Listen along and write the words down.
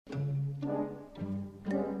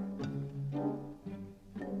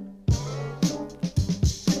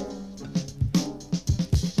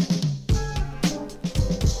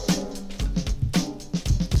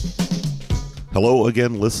Hello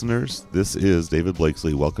again, listeners. This is David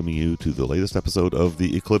Blakesley welcoming you to the latest episode of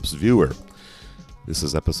the Eclipse Viewer. This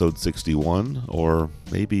is episode 61, or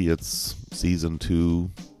maybe it's season 2,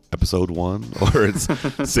 episode 1, or it's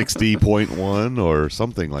 60.1, or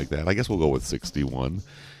something like that. I guess we'll go with 61.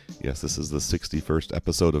 Yes, this is the 61st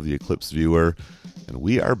episode of the Eclipse Viewer, and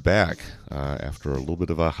we are back after a little bit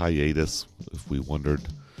of a hiatus. As we wondered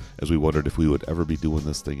if we would ever be doing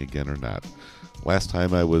this thing again or not. Last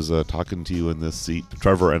time I was talking to you in this seat,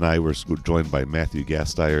 Trevor and I were joined by Matthew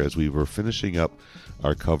Gasteyer as we were finishing up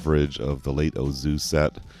our coverage of the late Ozu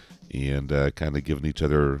set and kind of giving each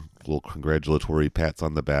other little congratulatory pats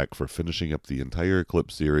on the back for finishing up the entire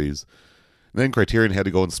Eclipse series. And then Criterion had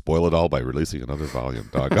to go and spoil it all by releasing another volume.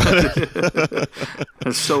 Doggone it. I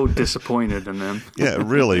was so disappointed in them. Yeah,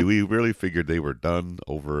 really. We really figured they were done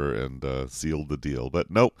over and sealed the deal.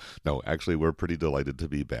 But no, actually we're pretty delighted to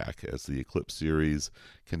be back as the Eclipse series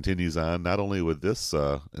continues on, not only with this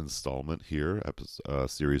installment here,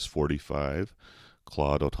 series 45,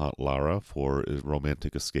 Claude, Autant-Lara, for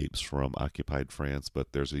romantic escapes from occupied France,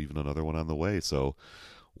 but there's even another one on the way. So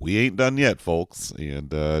we ain't done yet, folks. And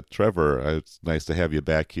Trevor, it's nice to have you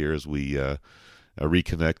back here as we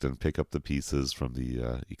reconnect and pick up the pieces from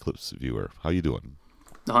the Eclipse Viewer. How you doing?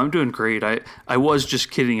 No, I'm doing great. I was just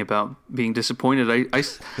kidding about being disappointed.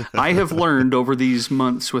 I have learned over these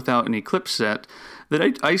months without an Eclipse set that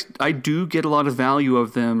I do get a lot of value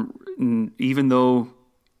of them, even though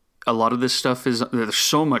a lot of this stuff there's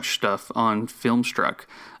so much stuff on Filmstruck.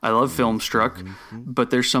 I love Filmstruck,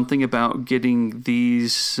 but there's something about getting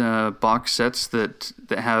these box sets that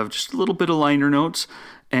have just a little bit of liner notes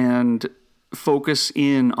and focus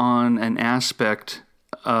in on an aspect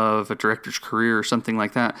of a director's career or something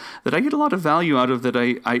like that I get a lot of value out of that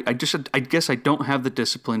I guess I don't have the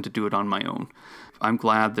discipline to do it on my own. I'm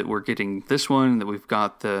glad that we're getting this one, that we've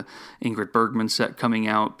got the Ingrid Bergman set coming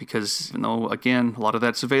out, because even though, again, a lot of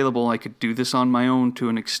that's available, I could do this on my own to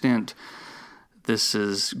an extent. This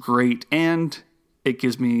is great, and it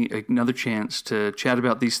gives me another chance to chat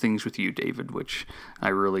about these things with you, David, which I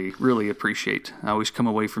really, really appreciate. I always come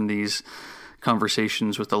away from these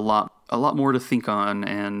conversations with a lot more to think on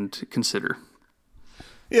and consider.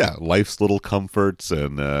 Yeah, life's little comforts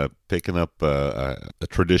and picking up a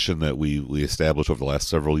tradition that we established over the last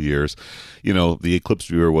several years. You know, the Eclipse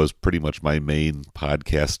Viewer was pretty much my main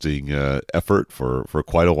podcasting effort for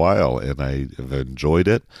quite a while, and I have enjoyed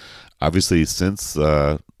it. Obviously, since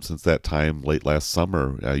that time late last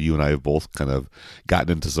summer, you and I have both kind of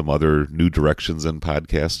gotten into some other new directions in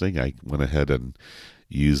podcasting. I went ahead and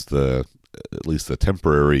used at least the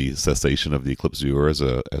temporary cessation of the Eclipse Viewer as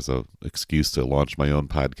a excuse to launch my own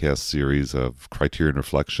podcast series of Criterion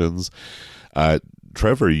Reflections.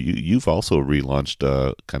 Trevor, you've also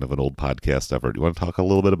relaunched kind of an old podcast effort. Do you want to talk a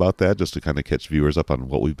little bit about that, just to kind of catch viewers up on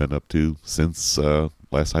what we've been up to since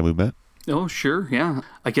last time we met? Oh, sure, yeah.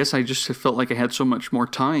 I guess I just felt like I had so much more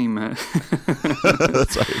time.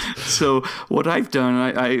 That's right. So what I've done,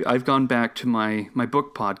 I've gone back to my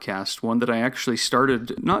book podcast, one that I actually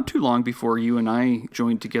started not too long before you and I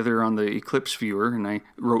joined together on the Eclipse Viewer, and I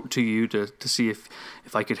wrote to you to see if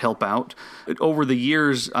I could help out. Over the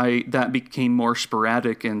years, that became more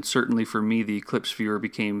sporadic, and certainly for me, the Eclipse Viewer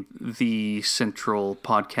became the central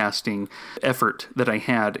podcasting effort that I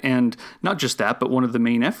had. And not just that, but one of the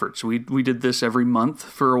main efforts. We did this every month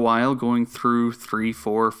for a while, going through 3,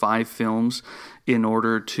 4, 5 films in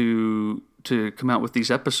order to come out with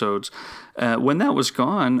these episodes. When that was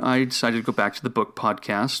gone, I decided to go back to the book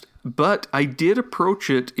podcast, but I did approach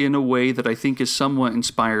it in a way that I think is somewhat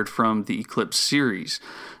inspired from the Eclipse series.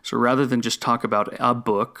 So rather than just talk about a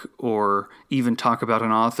book or even talk about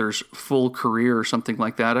an author's full career or something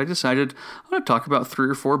like that, I decided I'm going to talk about 3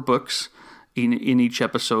 or 4 books in each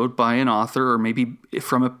episode by an author, or maybe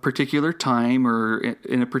from a particular time or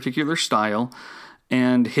in a particular style,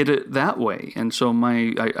 and hit it that way. And so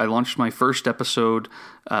I launched my first episode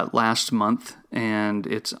last month, and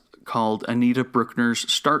it's called Anita Bruckner's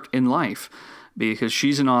Start in Life, because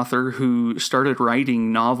she's an author who started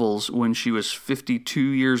writing novels when she was 52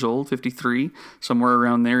 years old, 53, somewhere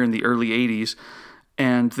around there in the early 80s,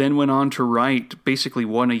 and then went on to write basically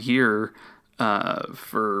one a year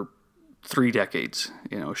for 3 decades.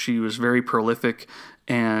 You know, she was very prolific,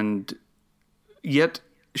 and yet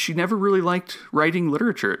she never really liked writing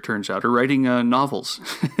literature, it turns out, or writing novels.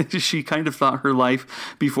 She kind of thought her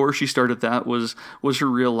life before she started that was her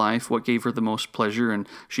real life, what gave her the most pleasure, and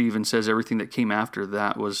she even says everything that came after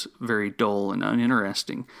that was very dull and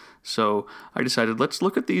uninteresting. So I decided, let's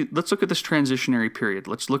look at this transitionary period.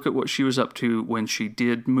 Let's look at what she was up to when she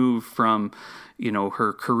did move from,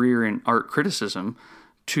 her career in art criticism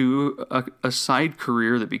to a side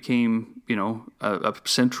career that became, a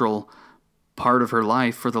central part of her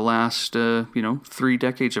life for the last, 3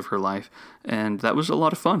 decades of her life. And that was a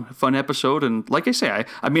lot of fun, a fun episode. And like I say,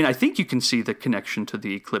 I think you can see the connection to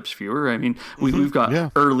the Eclipse Viewer. I mean, we've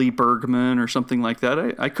got early Bergman or something like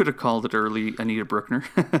that. I could have called it early Anita Brookner.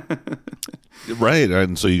 Right.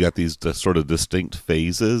 And so you got these sort of distinct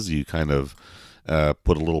phases. You kind of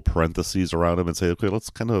put a little parentheses around them and say, okay, let's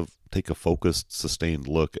kind of take a focused, sustained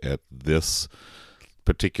look at this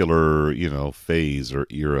particular, phase or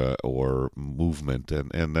era or movement.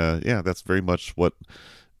 And that's very much what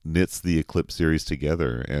knits the Eclipse series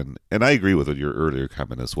together. And I agree with your earlier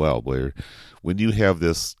comment as well, where when you have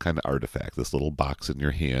this kind of artifact, this little box in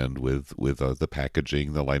your hand with the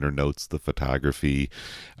packaging, the liner notes, the photography,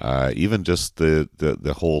 even just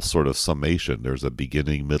the whole sort of summation, there's a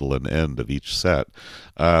beginning, middle, and end of each set,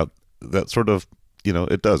 that sort of,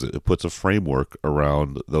 it puts a framework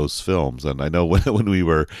around those films. And I know when we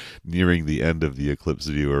were nearing the end of the Eclipse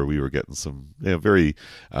Viewer, we were getting some very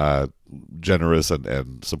generous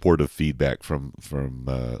and supportive feedback from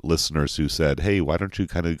listeners who said, hey, why don't you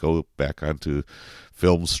kind of go back onto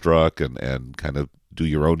Filmstruck and kind of do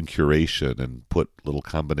your own curation and put little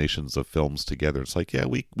combinations of films together. It's like, yeah,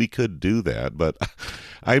 we could do that, but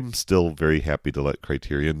I'm still very happy to let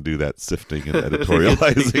Criterion do that sifting and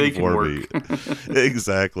editorializing for me.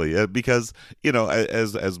 Exactly. Because,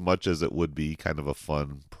 as much as it would be kind of a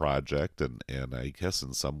fun project, and I guess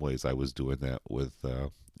in some ways I was doing that with,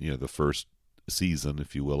 the first season,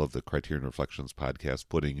 if you will, of the Criterion Reflections podcast,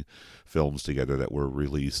 putting films together that were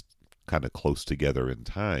released kind of close together in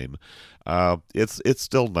time. It's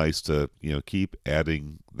still nice to keep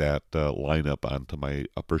adding that lineup onto my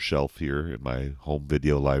upper shelf here in my home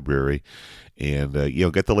video library, and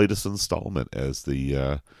get the latest installment as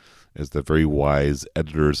the very wise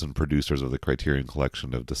editors and producers of the Criterion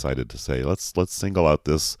Collection have decided to say, let's single out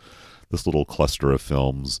this little cluster of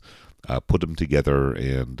films. Put them together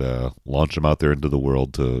and launch them out there into the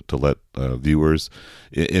world to let viewers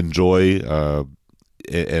enjoy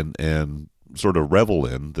and sort of revel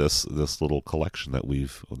in this little collection that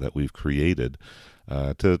we've created,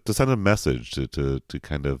 to send a message to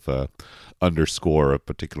kind of underscore a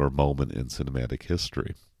particular moment in cinematic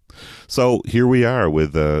history. So here we are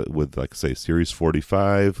with like I say, Series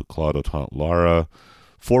 45, Claude Autant-Lara,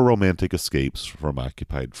 4 Romantic Escapes from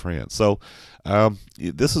Occupied France. So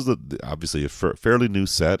this is obviously a fairly new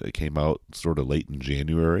set. It came out sort of late in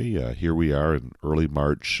January. Here we are in early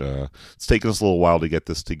March. It's taken us a little while to get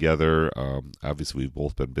this together. Obviously, we've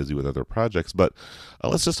both been busy with other projects, but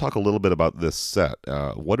let's just talk a little bit about this set.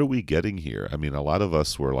 What are we getting here? I mean, a lot of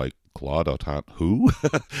us were like, Claude Autant, who?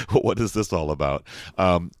 What is this all about?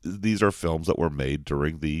 These are films that were made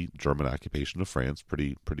during the German occupation of France.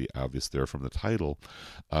 Pretty obvious there from the title.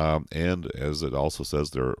 And as it also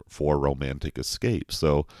says, there are 4 romantic escapes.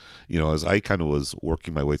 So, as I kind of was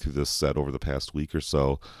working my way through this set over the past week or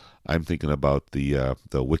so, I'm thinking about the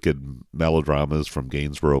wicked melodramas from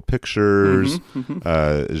Gainsborough Pictures,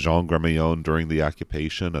 Jean Gremillon during the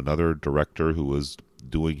occupation, another director who was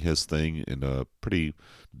doing his thing in a pretty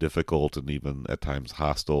difficult and even at times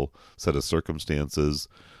hostile set of circumstances.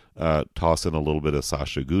 Toss in a little bit of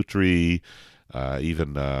Sacha Guitry,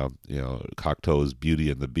 even Cocteau's Beauty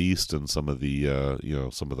and the Beast, and some of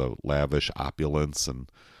the lavish opulence and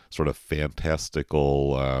sort of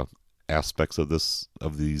fantastical aspects of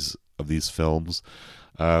these films.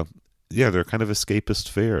 They're kind of escapist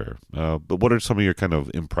fare. But what are some of your kind of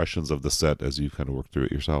impressions of the set as you kind of work through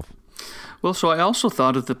it yourself? Well, so I also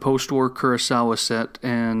thought of the post-war Kurosawa set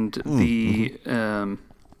and the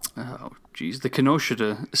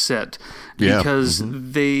Kinoshita set, because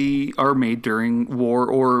they are made during war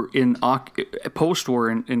or in post-war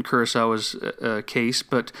in Kurosawa's case,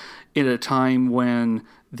 but in a time when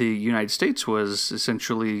the United States was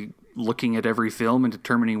essentially looking at every film and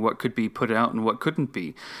determining what could be put out and what couldn't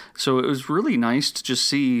be. So it was really nice to just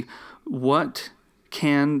see what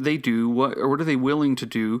can they do, what are they willing to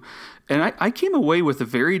do. And I came away with a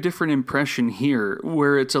very different impression here,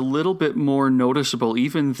 where it's a little bit more noticeable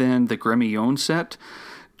even than the Gremillon set,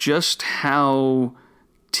 just how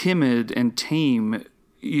timid and tame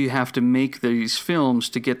you have to make these films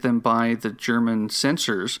to get them by the German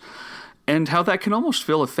censors, and how that can almost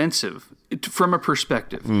feel offensive from a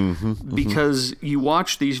perspective. Because you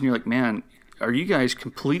watch these and you're like, man, are you guys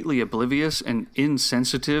completely oblivious and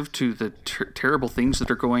insensitive to the terrible things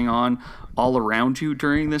that are going on all around you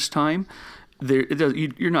during this time?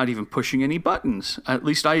 You're not even pushing any buttons. At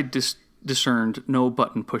least I discerned no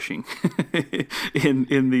button pushing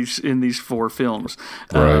in these 4 films.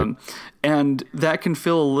 Right. And that can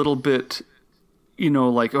feel a little bit,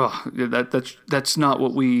 like, oh, that's not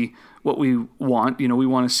what we want. We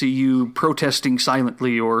want to see you protesting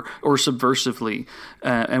silently or subversively,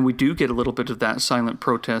 and we do get a little bit of that silent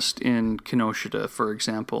protest in Kinoshita, for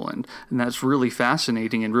example, and that's really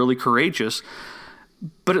fascinating and really courageous.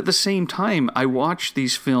 But at the same time, I watch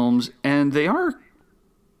these films, and they are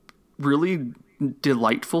really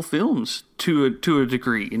delightful films to a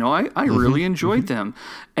degree. I really enjoyed them,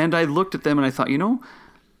 and I looked at them and I thought,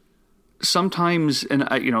 sometimes, and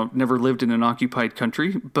I, never lived in an occupied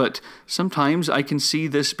country, but sometimes I can see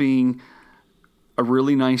this being a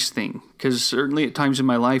really nice thing, because certainly at times in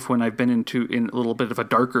my life when I've been in a little bit of a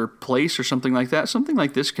darker place or something like that, something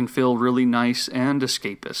like this can feel really nice and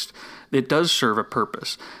escapist. It does serve a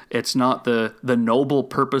purpose. It's not the noble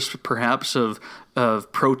purpose, perhaps, of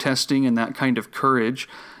protesting and that kind of courage,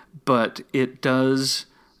 but it does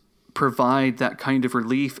provide that kind of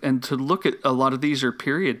relief. And to look at a lot of these are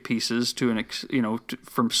period pieces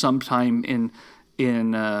from some time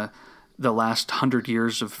in the last 100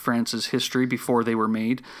 years of France's history before they were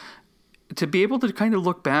made. To be able to kind of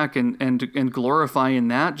look back and glorify in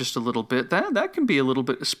that just a little bit, that can be a little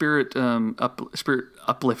bit spirit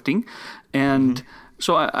uplifting, and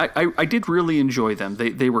so I did really enjoy them.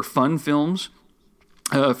 They were fun films.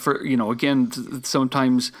 Again,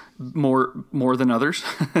 sometimes more than others.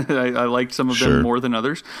 I liked some of them more than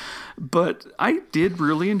others, but I did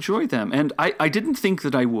really enjoy them, and I didn't think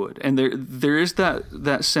that I would. And there is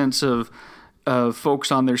that sense of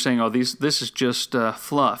folks on there saying, "Oh, this is just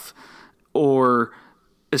fluff," or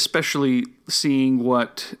especially seeing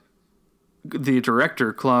what the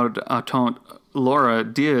director Claude Autant-Lara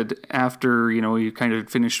did after he kind of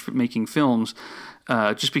finished making films.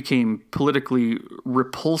 Just became politically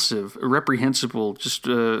repulsive, reprehensible, just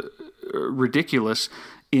ridiculous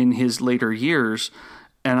in his later years.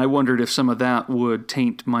 And I wondered if some of that would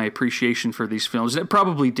taint my appreciation for these films. It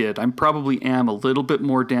probably did. I probably am a little bit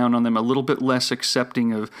more down on them, a little bit less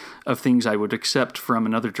accepting of things I would accept from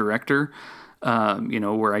another director,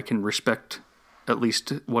 where I can respect at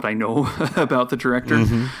least what I know about the director.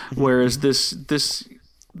 Whereas this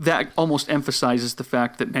that almost emphasizes the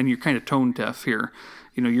fact that, man, you're kind of tone deaf here.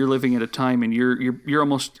 You're living at a time, and you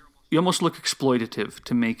almost look exploitative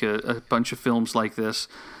to make a bunch of films like this.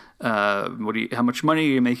 How much money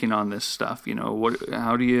are you making on this stuff?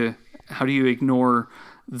 How do you ignore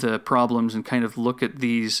the problems and kind of look at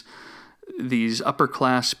these upper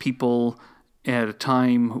class people at a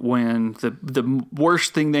time when the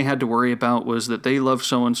worst thing they had to worry about was that they love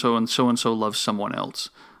so and so loves someone else,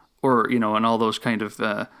 or and all those kind of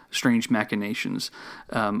strange machinations,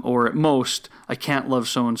 or at most, I can't love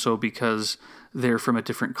so and so because they're from a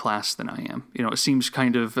different class than I am. It seems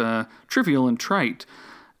kind of trivial and trite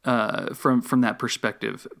from that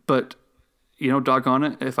perspective, but doggone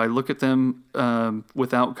it, if I look at them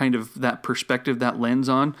without kind of that perspective, that lens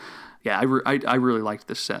on, I really liked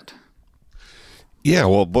this set. Yeah,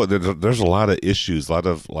 well, boy, there's a lot of issues, a lot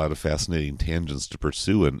of fascinating tangents to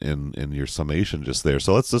pursue in your summation just there.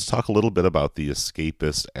 So let's just talk a little bit about the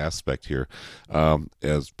escapist aspect here.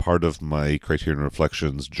 As part of my Criterion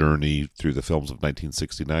Reflections journey through the films of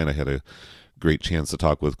 1969, I had a great chance to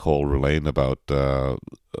talk with Cole Relaine about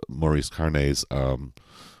Maurice Carné's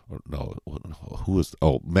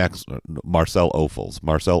Marcel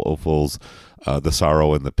Ophuls' The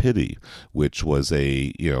Sorrow and the Pity, which was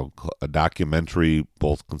a documentary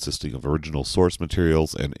both consisting of original source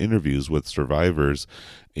materials and interviews with survivors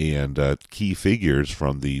and key figures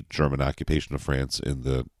from the German occupation of France in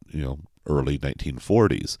the early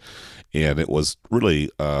 1940s, and it was really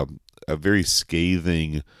a very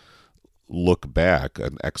scathing look back,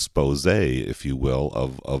 an expose, if you will,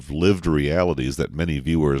 of lived realities that many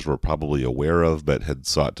viewers were probably aware of but had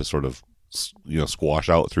sought to sort of squash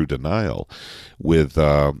out through denial, with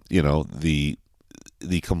the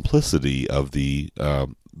complicity of the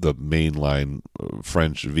mainline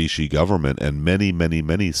French Vichy government and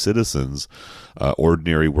many citizens,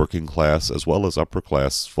 ordinary working class as well as upper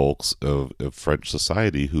class folks of French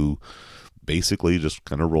society, who basically just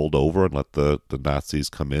kind of rolled over and let the Nazis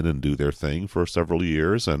come in and do their thing for several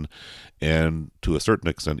years, and to a certain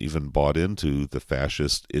extent even bought into the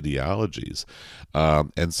fascist ideologies.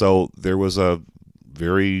 And so there was a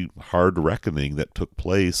very hard reckoning that took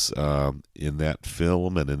place in that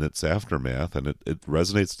film and in its aftermath, and it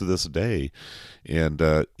resonates to this day. And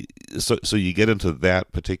so you get into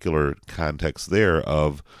that particular context there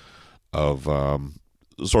of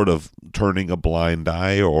sort of turning a blind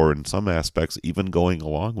eye, or in some aspects even going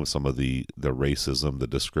along with some of the racism, the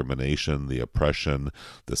discrimination, the oppression,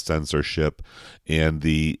 the censorship, and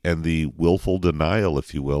the willful denial,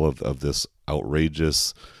 if you will, of this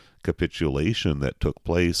outrageous capitulation that took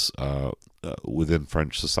place within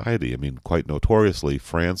French society. I mean, quite notoriously,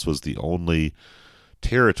 France was the only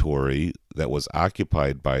territory that was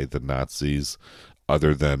occupied by the Nazis,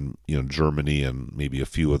 other than Germany and maybe a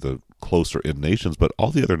few of the closer in nations. But all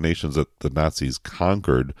the other nations that the Nazis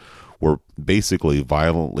conquered were basically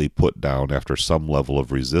violently put down after some level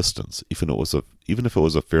of resistance, even if it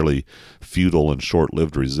was a fairly futile and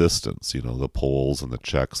short-lived resistance. The Poles and the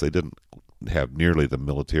Czechs, they didn't have nearly the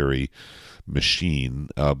military machine,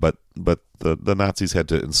 but the Nazis had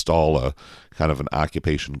to install a kind of an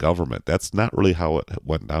occupation government. That's not really how it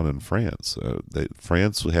went down in France.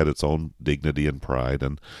 France had its own dignity and pride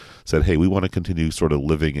and said, hey, we want to continue sort of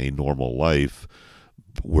living a normal life.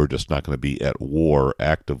 We're just not going to be at war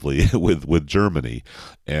actively with Germany.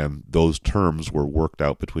 And those terms were worked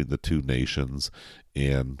out between the two nations,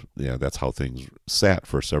 and that's how things sat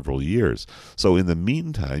for several years. So in the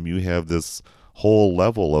meantime, you have this whole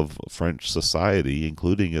level of French society,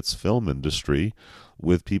 including its film industry,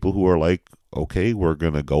 with people who are like, okay, we're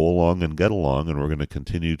going to go along and get along, and we're going to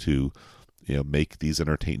continue to make these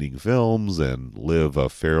entertaining films and live a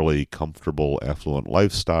fairly comfortable, affluent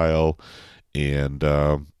lifestyle, and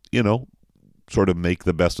sort of make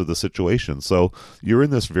the best of the situation. So you're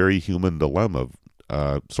in this very human dilemma,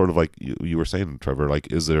 sort of like you were saying, Trevor,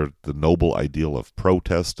 like, is there the noble ideal of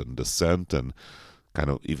protest and dissent and kind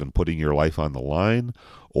of even putting your life on the line,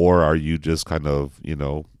 or are you just kind of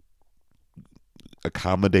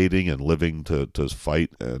accommodating and living to fight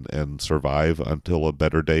and survive until a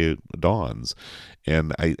better day dawns?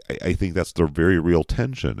 And I think that's the very real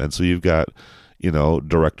tension. And so you've got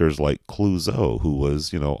directors like Clouseau, who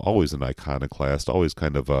was, always an iconoclast, always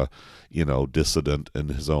kind of a, dissident in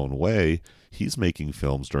his own way. He's making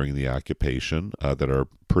films during the occupation that are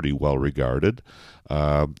pretty well regarded.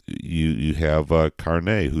 You have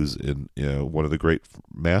Carnet, who's one of the great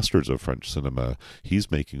masters of French cinema.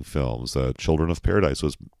 He's making films. Children of Paradise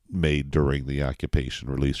was made during the occupation,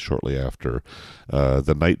 released shortly after.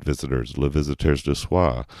 The Night Visitors, Les Visiteurs du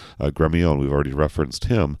Soir. Gremillon, we've already referenced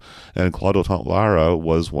him. And Claude Autant-Lara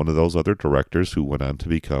was one of those other directors who went on to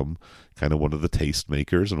become kind of one of the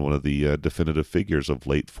tastemakers and one of the definitive figures of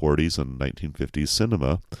late 40s and 1950s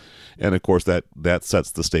cinema. And of course that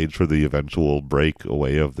sets the stage for the eventual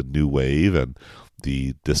breakaway of the new wave and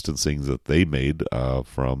the distancing that they made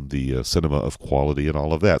from the cinema of quality and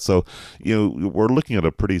all of that. So, we're looking at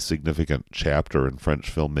a pretty significant chapter in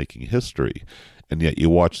French filmmaking history. And yet you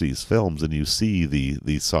watch these films and you see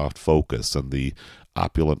the soft focus and the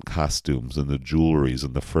opulent costumes and the jewelries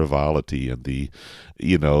and the frivolity and the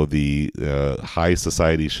high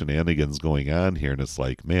society shenanigans going on here, and it's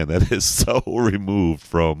like, man, that is so removed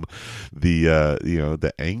from the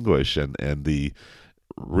the anguish and the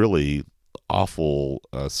really awful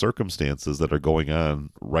circumstances that are going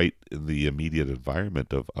on right in the immediate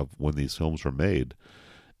environment of when these films were made.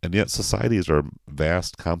 And yet societies are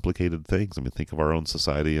vast, complicated things. I mean, think of our own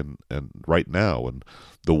society and right now and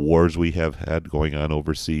the wars we have had going on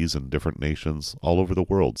overseas in different nations all over the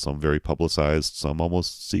world, some very publicized, some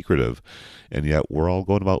almost secretive. And yet we're all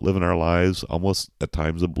going about living our lives almost at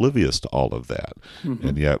times oblivious to all of that. Mm-hmm.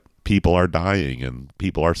 And yet people are dying and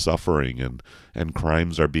people are suffering and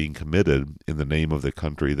crimes are being committed in the name of the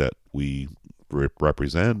country that we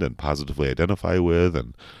represent and positively identify with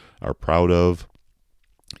and are proud of,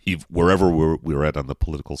 wherever we're at on the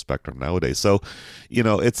political spectrum nowadays. So,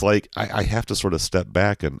 it's like I have to sort of step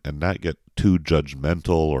back and not get too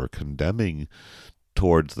judgmental or condemning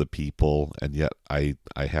towards the people. And yet I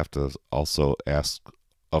have to also ask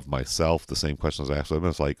of myself the same questions I asked them.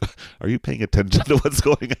 It's like, are you paying attention to what's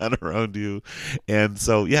going on around you? And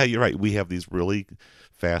so, yeah, you're right. We have these really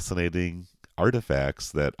fascinating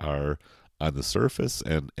artifacts that are on the surface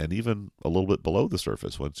and even a little bit below the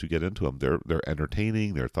surface. Once you get into them, they're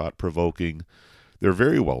entertaining, they're thought-provoking, they're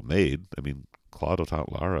very well made. I mean, Claude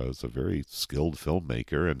Autant-Lara is a very skilled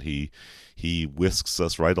filmmaker, and he whisks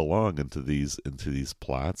us right along into these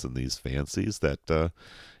plots and these fancies that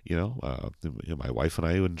my wife and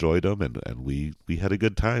I enjoyed them, and we had a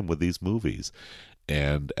good time with these movies.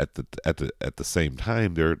 And at the same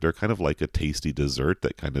time, they're kind of like a tasty dessert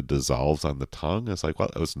that kind of dissolves on the tongue. It's like, well,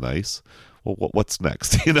 that was nice. Well, what's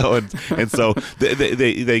next? And so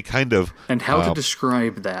they kind of and how to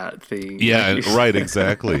describe that thing. Yeah, right,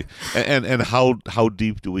 exactly. and how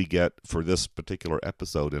deep do we get for this particular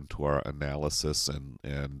episode into our analysis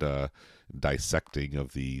and dissecting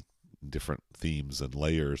of the different themes and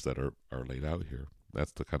layers that are laid out here?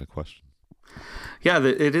 That's the kind of question. Yeah,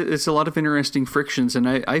 it's a lot of interesting frictions, and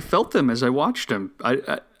I felt them as I watched them.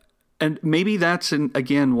 And maybe that's,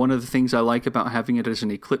 again, one of the things I like about having it as an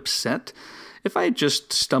Eclipse set if I had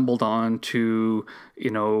just stumbled on to,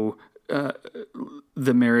 The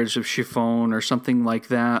Marriage of Chiffon or something like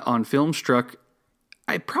that on Filmstruck,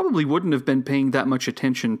 I probably wouldn't have been paying that much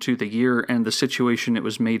attention to the year and the situation it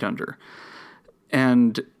was made under.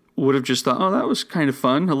 And would have just thought, oh, that was kind of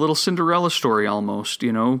fun. A little Cinderella story almost,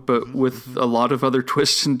 but with a lot of other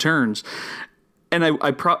twists and turns. And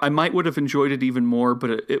I might would have enjoyed it even more,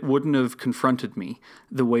 but it wouldn't have confronted me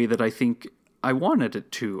the way that I think I wanted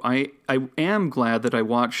it to. I am glad that I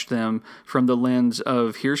watched them from the lens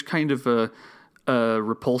of here's kind of a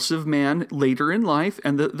repulsive man later in life,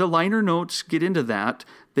 and the liner notes get into that.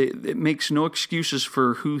 It makes no excuses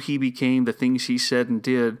for who he became, the things he said and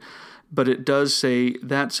did, but it does say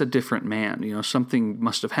that's a different man. Something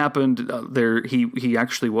must have happened there. He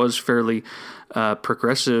actually was fairly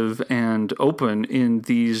progressive and open in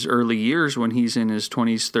these early years when he's in his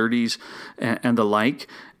 20s, 30s, and the like.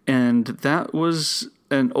 And that was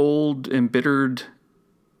an old, embittered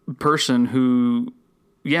person who,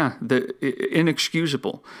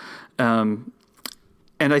 inexcusable. And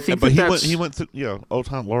I think but he went through,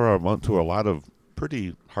 Autant-Lara went through a lot of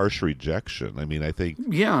pretty harsh rejection. I mean, I think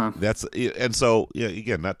that's, and so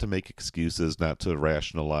again, not to make excuses, not to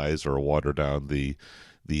rationalize or water down the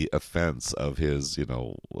offense of his,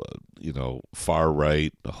 far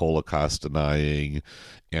right, Holocaust denying,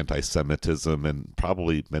 anti-Semitism, and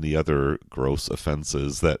probably many other gross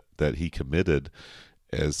offenses that he committed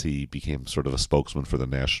as he became sort of a spokesman for the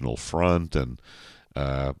National Front, and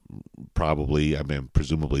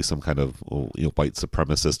presumably some kind of white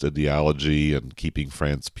supremacist ideology and keeping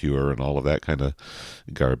France pure and all of that kind of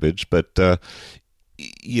garbage. But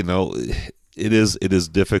it is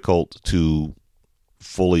difficult to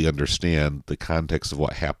fully understand the context of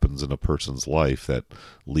what happens in a person's life that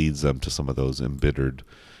leads them to some of those embittered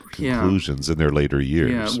conclusions in their later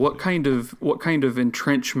years. Yeah, what kind of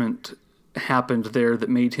entrenchment happened there that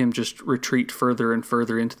made him just retreat further and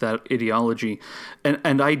further into that ideology?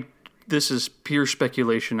 And this is pure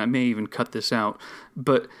speculation. I may even cut this out.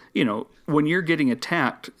 But, when you're getting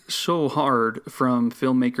attacked so hard from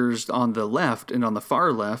filmmakers on the left and on the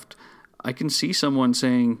far left, I can see someone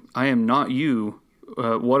saying, I am not you.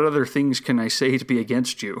 What other things can I say to be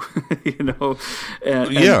against you? Again,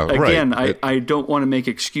 right. I don't want to make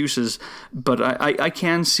excuses, but I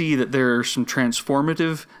can see that there are some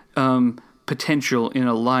transformative potential in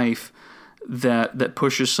a life that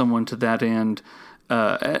pushes someone to that end.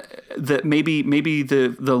 That maybe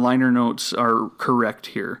the liner notes are correct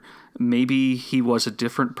here. Maybe he was a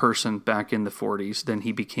different person back in the 40s than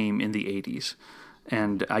he became in the 80s,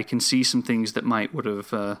 and I can see some things that would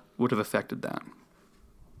have affected that.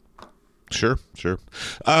 Sure.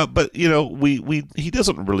 But, he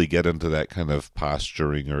doesn't really get into that kind of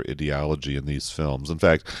posturing or ideology in these films. In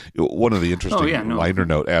fact, one of the interesting liner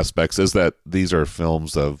note aspects is that these are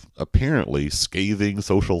films of apparently scathing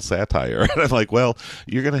social satire. And I'm like, well,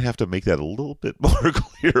 you're going to have to make that a little bit more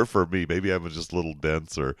clear for me. Maybe I'm just a little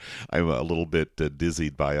dense, or I'm a little bit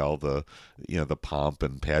dizzied by all the, the pomp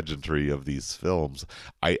and pageantry of these films.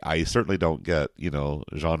 I certainly don't get,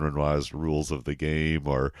 Jean Renoir's Rules of the Game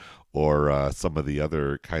or some of the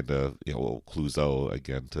other kind of, Clouseau,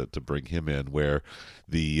 again, to bring him in, where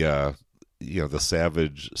the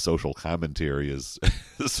savage social commentary is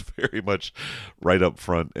very much right up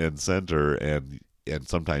front and center, and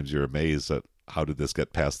sometimes you're amazed at how did this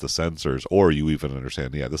get past the censors, or you even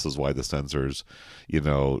understand, this is why the censors,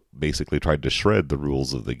 basically tried to shred the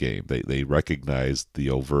rules of the game. They recognized the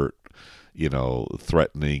overt,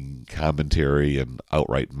 threatening commentary and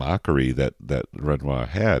outright mockery that Renoir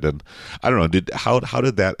had. And I don't know, how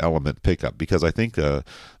did that element pick up? Because I think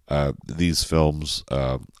these films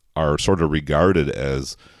are sort of regarded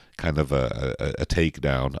as kind of a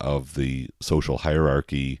takedown of the social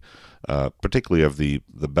hierarchy, particularly of the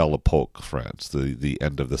Belle Epoque France, the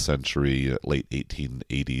end of the century, late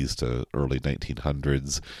 1880s to early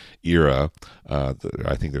 1900s era.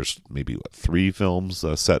 I think there's maybe 3 films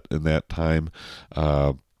set in that time.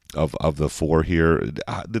 Of the 4 here,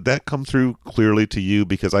 did that come through clearly to you?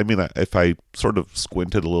 Because if I sort of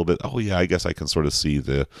squinted a little bit, I guess I can sort of see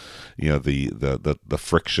the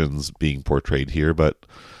frictions being portrayed here, but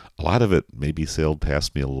a lot of it maybe sailed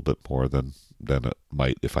past me a little bit more than it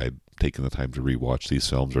might if I'd taken the time to rewatch these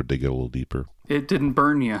films or dig it a little deeper. It didn't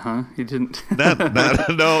burn you, huh? It didn't.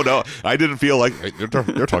 No. I didn't feel like they're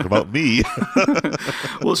talking about me.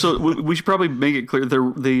 Well, so we should probably make it clear.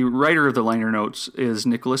 The writer of the liner notes is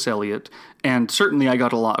Nicholas Elliott, and certainly I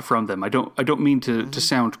got a lot from them. I don't mean to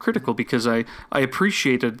sound critical, because I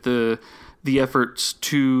appreciated the the efforts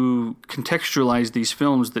to contextualize these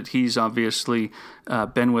films that he's obviously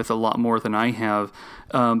been with a lot more than I have.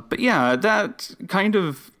 But yeah, that kind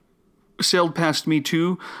of sailed past me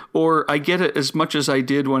too, or I get it as much as I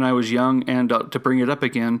did when I was young, and to bring it up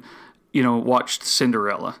again, watched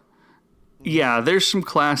Cinderella. Yeah, there's some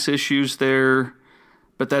class issues there,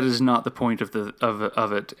 but that is not the point of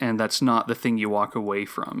it, and that's not the thing you walk away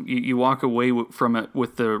from. You walk away from it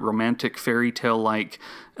with the romantic fairy tale-like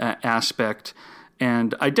aspect,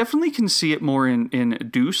 and I definitely can see it more in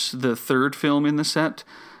Deuce, the third film in the set,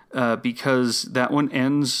 because that one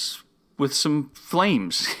ends with some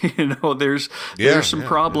flames. There's some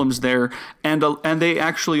problems there, and they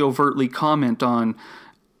actually overtly comment on,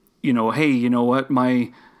 hey, you know what,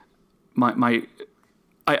 my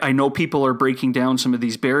I know people are breaking down some of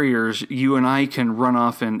these barriers. You and I can run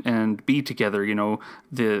off and be together.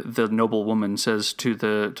 The noble woman says to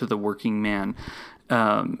the working man,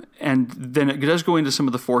 and then it does go into some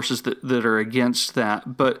of the forces that are against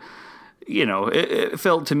that. But it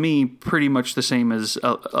felt to me pretty much the same as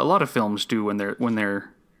a lot of films do when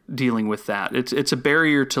they're dealing with that. It's a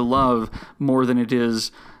barrier to love more than it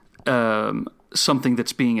is something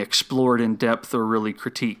that's being explored in depth or really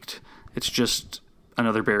critiqued. It's just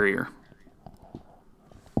another barrier.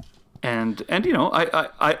 And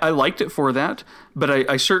I liked it for that, but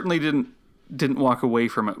I certainly didn't walk away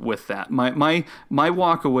from it with that. My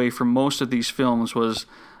walk away from most of these films was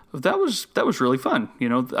that was really fun.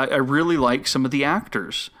 I really like some of the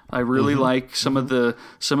actors. I really like some of the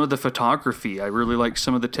photography. I really like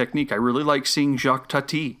some of the technique. I really like seeing Jacques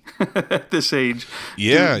Tati at this age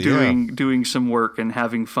doing some work and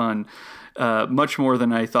having fun. Much more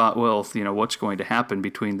than I thought. Well, what's going to happen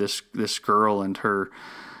between this girl and her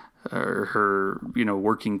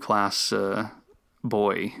working class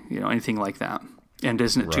boy, anything like that. And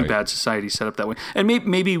isn't it too bad society set up that way? And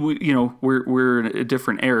maybe we're in a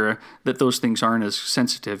different era that those things aren't as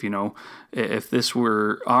sensitive. If this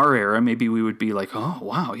were our era, maybe we would be like, oh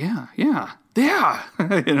wow, yeah,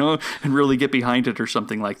 and really get behind it or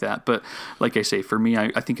something like that. But like I say, for me,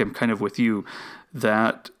 I think I'm kind of with you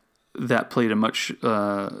that played a much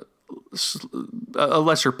a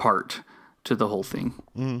lesser part to the whole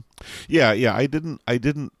thing. Yeah. I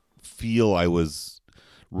didn't feel I was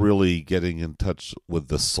really getting in touch with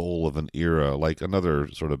the soul of an era, like another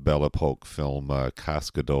sort of Belle Epoque film,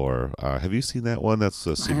 Cascador. Have you seen that one? That's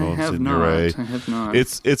Simone Signoret. I have not.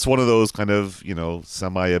 It's one of those kind of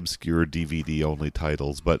semi-obscure DVD only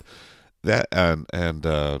titles, but that and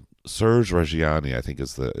Serge Reggiani, I think,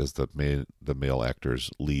 is the male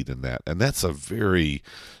actor's lead in that, and that's a very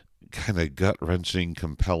kind of gut-wrenching,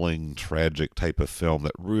 compelling, tragic type of film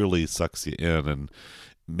that really sucks you in and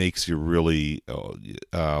makes you really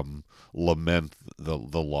lament the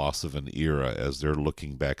loss of an era as they're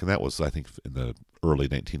looking back. And that was, I think, in the early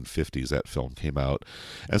 1950s that film came out.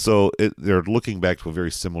 And so they're looking back to a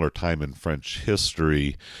very similar time in French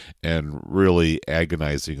history and really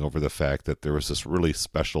agonizing over the fact that there was this really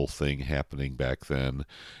special thing happening back then.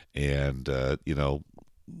 And,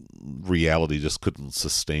 reality just couldn't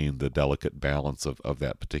sustain the delicate balance of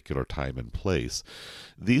that particular time and place.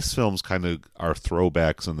 These films kind of are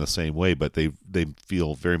throwbacks in the same way, but they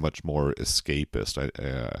feel very much more escapist.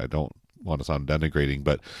 I don't want to sound denigrating,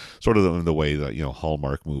 but sort of in the way that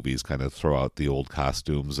Hallmark movies kind of throw out the old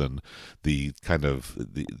costumes and the kind of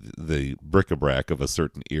the bric-a-brac of a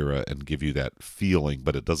certain era and give you that feeling,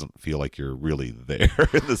 but it doesn't feel like you're really there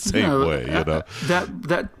in the same way.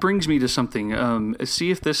 That brings me to something.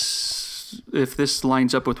 See if this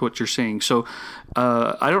lines up with what you're saying. So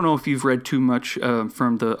I don't know if you've read too much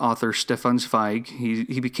from the author Stefan Zweig.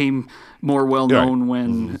 He became more well known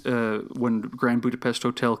when Grand Budapest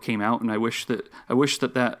Hotel came out, and I wish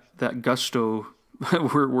that gusto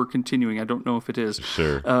were continuing. I don't know if it is.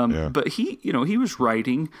 Sure. But he was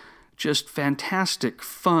writing just fantastic,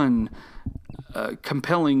 fun,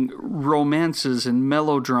 compelling romances and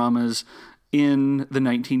melodramas in the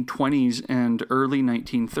 1920s and early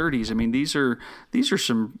 1930s. I mean, these are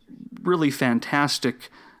some really fantastic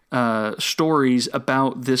stories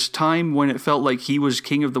about this time when it felt like he was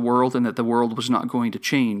king of the world and that the world was not going to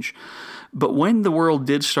change. But when the world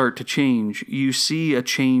did start to change, you see a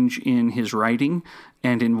change in his writing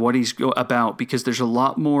and in what he's about, because there's a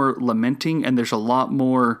lot more lamenting and there's a lot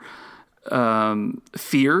more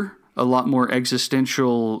fear, a lot more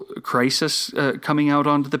existential crisis coming out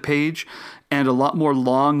onto the page, and a lot more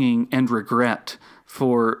longing and regret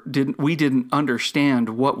for we didn't understand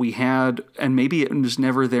what we had, and maybe it was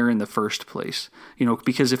never there in the first place.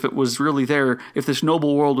 Because if it was really there, if this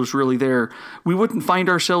noble world was really there, we wouldn't find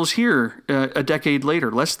ourselves here a decade later,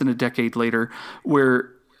 less than a decade later,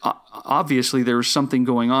 where obviously there was something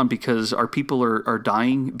going on because our people are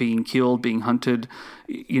dying, being killed, being hunted,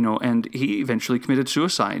 and he eventually committed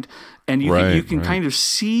suicide. And you can kind of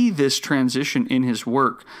see this transition in his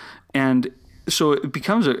work. And so it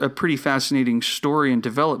becomes a pretty fascinating story and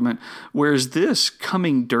development, whereas this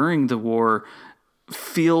coming during the war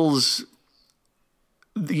feels...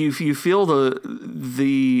 You feel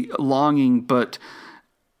the longing, but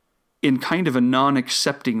in kind of a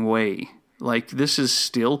non-accepting way. Like, this is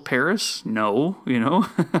still Paris? No,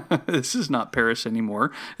 this is not Paris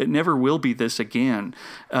anymore. It never will be this again.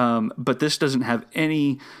 But this doesn't have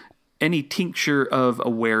any tincture of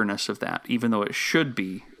awareness of that, even though it should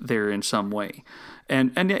be there in some way.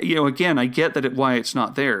 And again, I get that why it's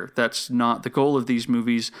not there. That's not the goal of these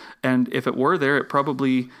movies. And if it were there, it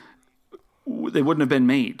probably... they wouldn't have been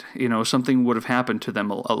made. Something would have happened to them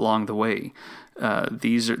along the way.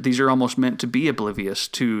 These are almost meant to be oblivious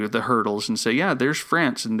to the hurdles and say, yeah, there's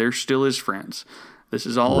France, and there still is France. This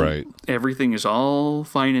is all right. Everything is all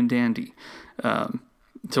fine and dandy.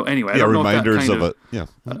 So anyway, I don't know if that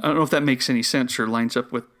I don't know if that makes any sense or lines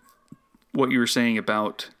up with what you were saying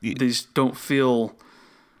about these don't feel.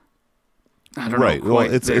 I don't know.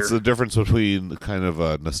 Well, it's the difference between kind of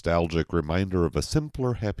a nostalgic reminder of a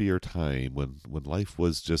simpler, happier time when life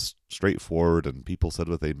was just straightforward and people said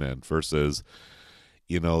what they meant, versus,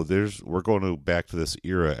 we're going back to this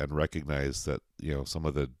era and recognize that, some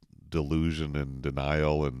of the delusion and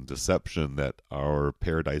denial and deception that our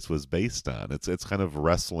paradise was based on. It's kind of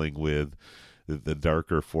wrestling with the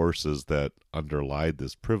darker forces that underlie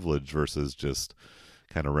this privilege versus just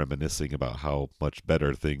kind of reminiscing about how much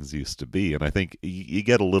better things used to be. And I think you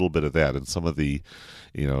get a little bit of that in some of the,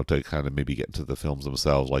 to kind of maybe get into the films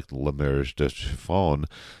themselves, like Le Mariage de Chiffon,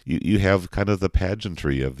 you have kind of the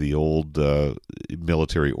pageantry of the old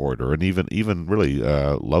military order, and even really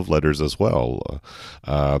love letters as well.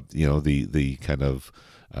 The kind of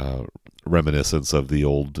reminiscence of the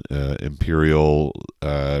old imperial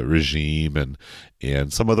regime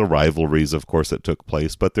and some of the rivalries, of course, that took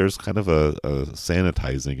place. But there's kind of a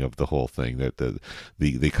sanitizing of the whole thing, that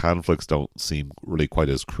the conflicts don't seem really quite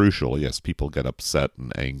as crucial. Yes, people get upset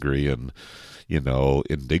and angry and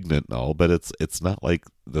indignant and all, but it's not like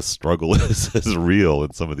the struggle is as real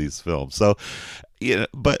in some of these films. So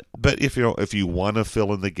but if you want to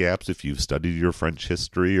fill in the gaps, if you've studied your French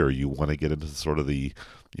history, or you want to get into sort of the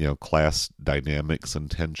class dynamics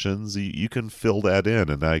and tensions, you can fill that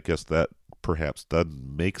in, and I guess that perhaps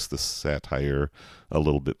then makes the satire a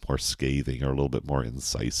little bit more scathing or a little bit more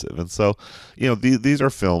incisive. And so, these are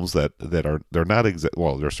films that they're not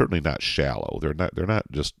they're certainly not shallow. They're not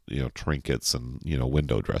just trinkets and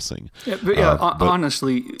window dressing. Yeah, but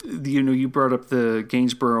honestly, you brought up the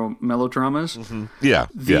Gainsborough melodramas. Mm-hmm.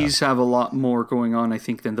 These have a lot more going on, I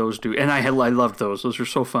think, than those do. And I loved those. Those are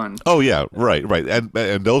so fun. Oh yeah, right.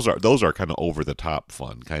 And those are kind of over the top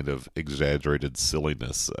fun, kind of exaggerated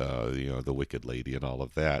silliness. The Wicked Lady and all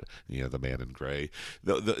of that. The Man in Gray.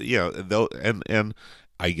 And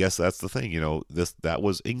I guess that's the thing, that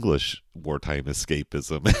was English wartime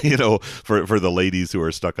escapism, for the ladies who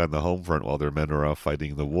are stuck on the home front while their men are off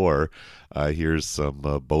fighting the war. Here's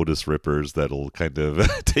some Bodice rippers that'll kind of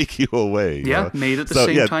take you away. Yeah, made at the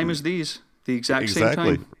same time as these, the exact same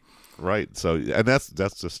time. Right. So, and that's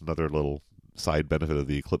just another little side benefit of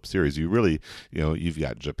the Eclipse series. You really, you've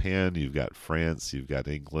got Japan, you've got France, you've got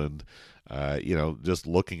England. Just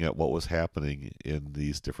looking at what was happening in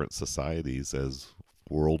these different societies as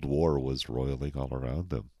World War was roiling all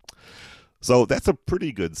around them. So that's a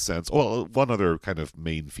pretty good sense. Well, one other kind of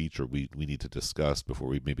main feature we need to discuss before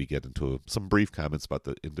we maybe get into some brief comments about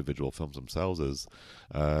the individual films themselves is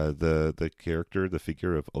the character, the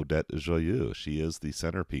figure of Odette Joyeux. She is the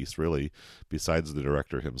centerpiece, really, besides the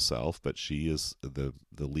director himself, but she is the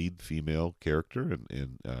lead female character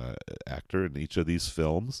and actor in each of these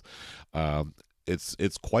films.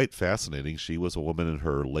 It's quite fascinating. She was a woman in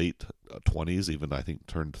her late 20s, even I think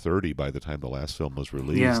turned 30 by the time the last film was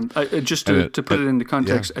released. Yeah, just to put it into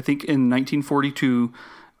context, I think in 1942,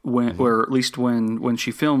 or at least when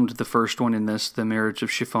she filmed the first one in this, The Marriage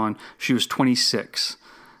of Chiffon, she was 26.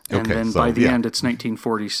 And then by the end, it's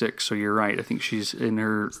 1946. So you're right. I think she's in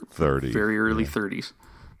her 30, very early 30s.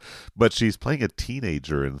 But she's playing a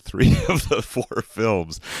teenager in 3 of the 4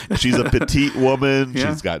 films. She's a petite woman. Yeah.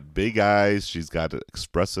 She's got big eyes. She's got an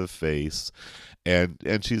expressive face, and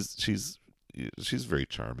she's very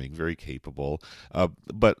charming, very capable.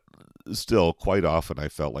 But still, quite often, I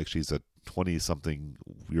felt like she's a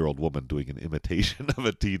 20-something-year-old woman doing an imitation of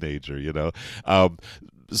a teenager.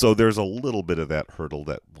 So there's a little bit of that hurdle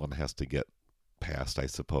that one has to get past, I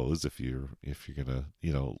suppose, if you're gonna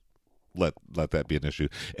let that be an issue.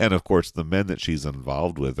 And of course, the men that she's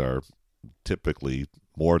involved with are typically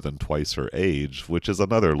more than twice her age, which is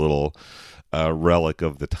another little relic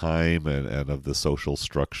of the time and of the social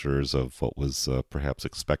structures of what was perhaps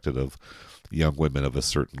expected of young women of a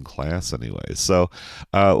certain class anyway. So,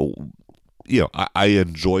 I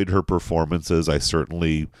enjoyed her performances. I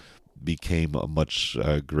certainly became a much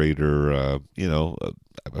greater,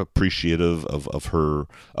 appreciative of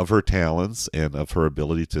her talents and of her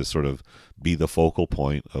ability to sort of be the focal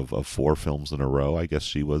point of 4 films in a row. I guess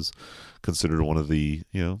she was considered one of the,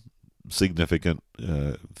 significant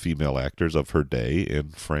female actors of her day in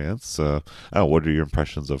France. What are your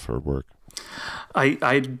impressions of her work?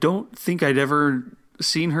 I don't think I'd ever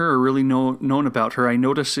seen her or really known about her. I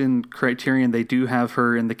notice in Criterion they do have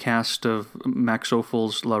her in the cast of Max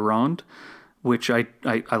Ophuls' La Ronde, which I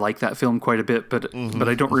like that film quite a bit, but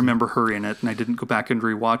I don't remember her in it, and I didn't go back and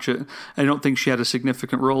rewatch it. I don't think she had a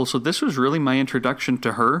significant role, so this was really my introduction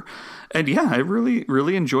to her. And yeah, I really,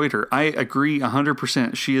 really enjoyed her. I agree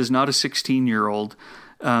 100%. She is not a 16-year-old,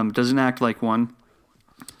 doesn't act like one.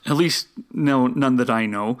 At least, no, none that I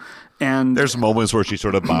know. And there's moments where she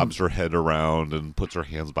sort of bobs her head around and puts her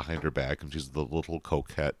hands behind her back, and she's the little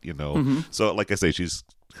coquette, So, like I say, she's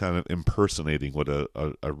kind of impersonating what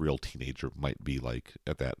a real teenager might be like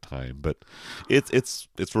at that time. But it's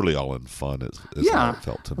really all in fun, as how it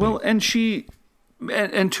felt to me. Well, and she.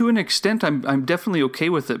 And to an extent, I'm definitely okay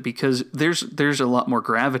with it because there's a lot more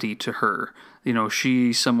gravity to her.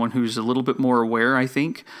 She's someone who's a little bit more aware, I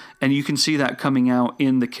think, and you can see that coming out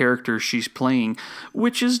in the characters she's playing,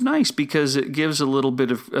 which is nice because it gives a little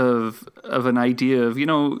bit of an idea of,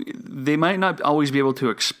 they might not always be able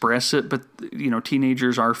to express it, but,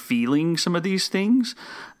 teenagers are feeling some of these things.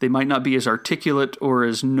 They might not be as articulate or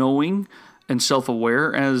as knowing and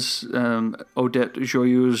self-aware as Odette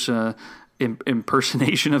Joyeu's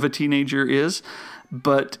impersonation of a teenager is,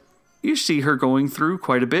 but you see her going through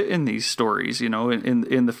quite a bit in these stories.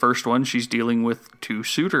 In the first one, she's dealing with 2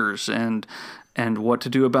 suitors and what to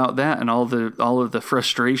do about that, and all of the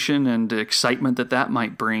frustration and excitement that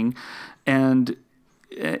might bring, and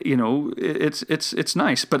it's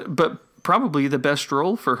nice. But probably the best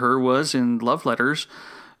role for her was in Love Letters,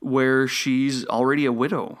 where she's already a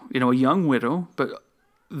widow, a young widow, but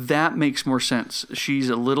that makes more sense. She's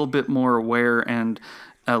a little bit more aware and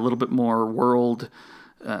a little bit more world,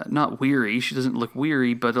 not weary. She doesn't look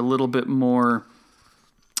weary, but a little bit more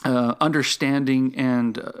understanding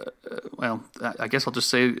and, I guess I'll just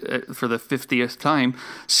say for the 50th time,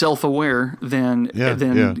 self-aware than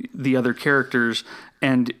the other characters,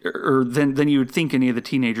 or than you would think any of the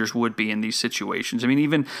teenagers would be in these situations. I mean,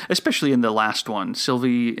 even especially in the last one,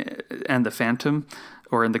 Sylvie and the Phantom,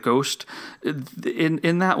 or in The Ghost,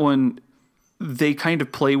 in that one, they kind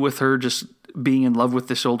of play with her just being in love with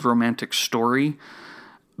this old romantic story,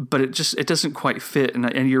 but it doesn't quite fit.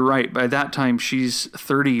 And you're right, by that time she's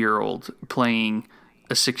 30-year-old playing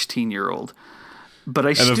a 16-year-old. But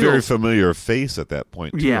a very familiar face at that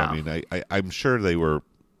point too. Yeah. I mean, I'm sure they were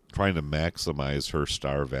trying to maximize her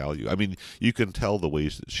star value. I mean, you can tell the way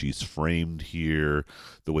she's framed here,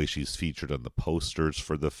 the way she's featured on the posters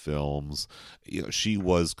for the films. She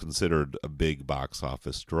was considered a big box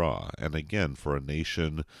office draw. And again, for a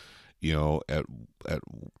nation, at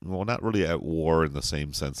not really at war in the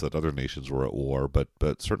same sense that other nations were at war, but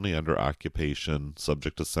certainly under occupation,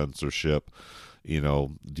 subject to censorship,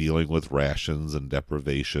 dealing with rations and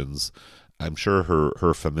deprivations. I'm sure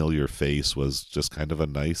her familiar face was just kind of a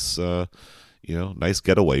nice, nice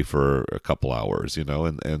getaway for a couple hours,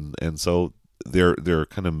 and so they're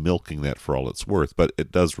kind of milking that for all it's worth, but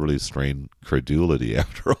it does really strain credulity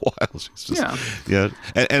after a while. She's just,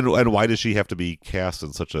 and why does she have to be cast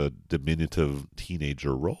in such a diminutive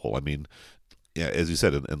teenager role? I mean, yeah, as you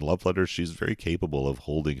said, in Love Letters, she's very capable of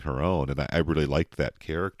holding her own, and I really liked that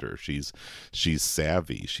character. She's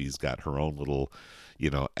savvy. She's got her own little,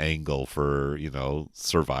 angle for,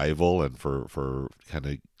 survival and for kind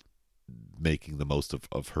of making the most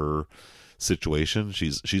of her situation.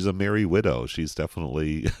 She's a merry widow. She's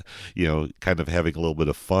definitely, kind of having a little bit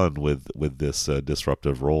of fun with this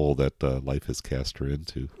disruptive role that life has cast her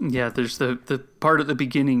into. Yeah, there's the part at the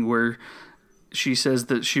beginning where she says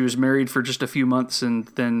that she was married for just a few months and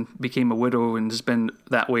then became a widow and has been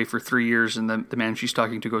that way for 3 years. And the man she's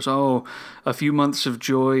talking to goes, "Oh, a few months of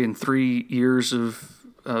joy and 3 years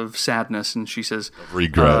of sadness." And she says,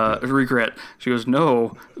 regret. Regret. She goes,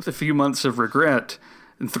 "No, a few months of regret.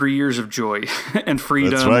 and 3 years of joy and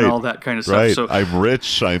freedom That's right. and all that kind of stuff. Right. So I'm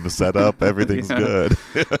rich. I'm set up. Everything's Yeah. good.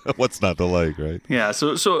 What's not to like, right? Yeah,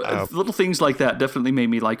 so little things like that definitely made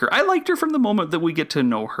me like her. I liked her from the moment that we get to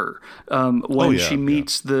know her. When she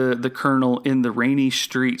meets the colonel in the rainy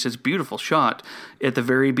streets, it's a beautiful shot at the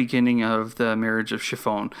very beginning of The Marriage of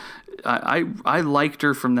Chiffon. I liked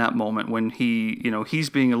her from that moment when he's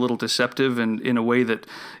being a little deceptive, and in a way that,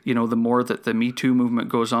 the more that the Me Too movement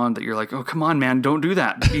goes on, that you're like, oh, come on, man, don't do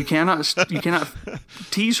that. You cannot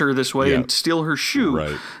tease her this way and steal her shoe.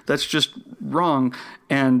 Right. That's just wrong.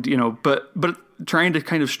 And, but trying to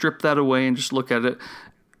kind of strip that away and just look at it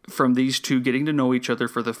from these two getting to know each other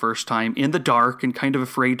for the first time in the dark and kind of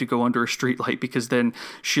afraid to go under a streetlight, because then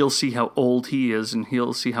she'll see how old he is and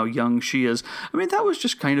he'll see how young she is. I mean, that was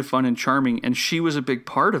just kind of fun and charming, and she was a big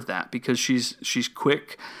part of that because she's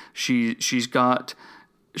quick. She's got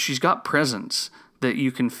presence that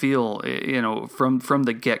you can feel, from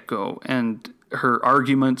the get-go, and her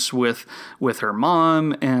arguments with her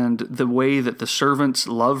mom and the way that the servants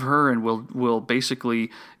love her and will basically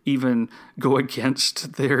even go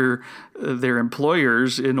against their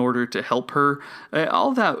employers in order to help her.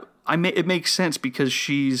 All that it makes sense because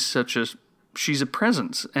she's a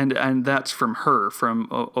presence, and that's from her, from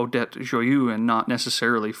Odette Joyeux, and not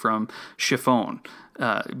necessarily from Chiffon,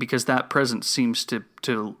 because that presence seems to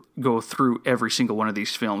go through every single one of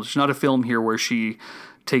these films. There's not a film here where she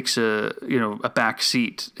takes a back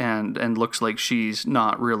seat and looks like she's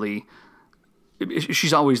not really.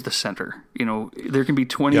 She's always the center. There can be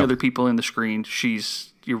 20 other people in the screen.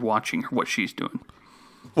 You're watching what she's doing.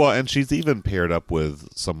 Well, and she's even paired up with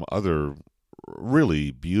some other really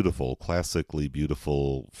beautiful, classically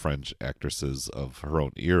beautiful French actresses of her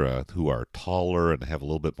own era who are taller and have a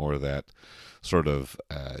little bit more of that sort of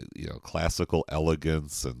classical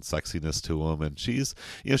elegance and sexiness to them. And she's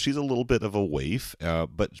a little bit of a waif,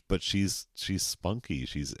 but she's spunky,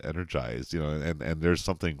 she's energized, and there's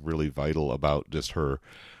something really vital about just her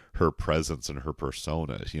presence and her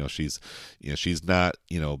persona. She's not,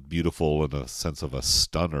 beautiful in a sense of a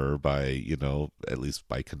stunner by, at least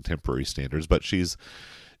by contemporary standards, but she's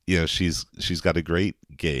got a great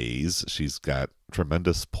gaze. She's got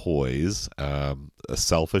tremendous poise, a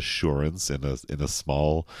self-assurance in a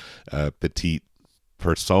small, petite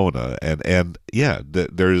persona, and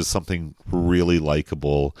there is something really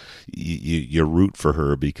likable. You root for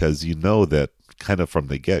her because that kind of from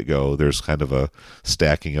the get-go there's kind of a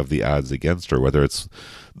stacking of the odds against her, whether it's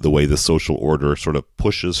the way the social order sort of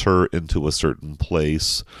pushes her into a certain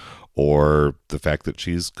place, or the fact that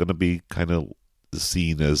she's going to be kind of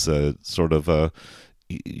seen as a sort of a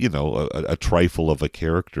trifle of a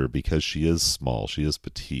character because she is small, she is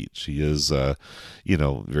petite, she is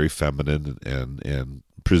very feminine, and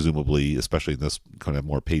presumably, especially in this kind of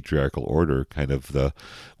more patriarchal order, kind of the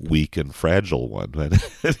weak and fragile one.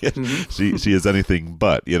 she is anything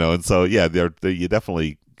but, and so you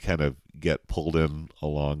definitely kind of get pulled in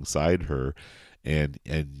alongside her, and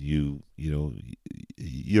you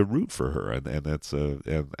root for her, and that's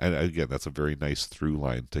and again, that's a very nice through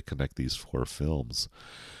line to connect these four films.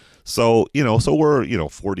 So we're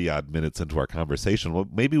 40 odd minutes into our conversation. Well,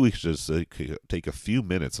 maybe we should just take a few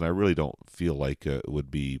minutes, and I really don't feel like it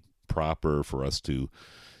would be proper for us to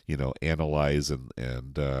analyze and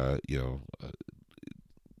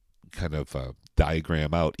kind of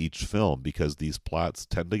diagram out each film, because these plots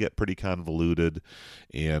tend to get pretty convoluted,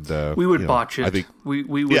 and we would botch it. I think we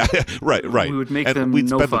would, right. We would make them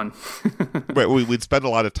no fun. Right, we'd spend a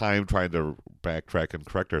lot of time trying to backtrack and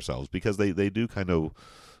correct ourselves, because they do kind of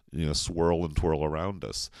swirl and twirl around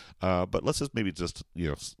us. But let's just maybe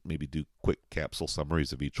do quick capsule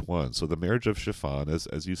summaries of each one. So The Marriage of Chiffon,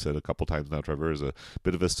 as you said a couple times now, Trevor, is a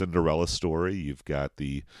bit of a Cinderella story. You've got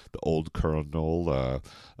the old colonel,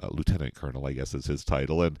 lieutenant colonel, I guess is his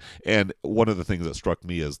title, and one of the things that struck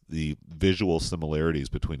me is the visual similarities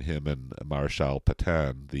between him and Marshal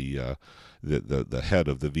Pétain, the head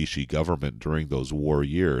of the Vichy government during those war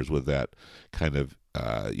years, with that kind of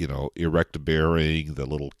erect bearing, the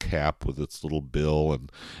little cap with its little bill,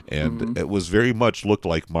 and it was very much looked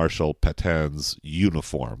like Marshal Pétain's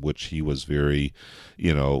uniform, which he was very,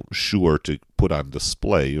 sure to put on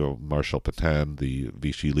display. Marshal Pétain, the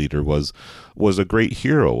Vichy leader, was a great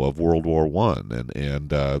hero of World War I,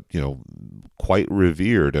 and quite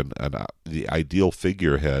revered, and the ideal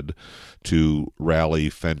figurehead to rally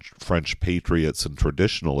French patriots and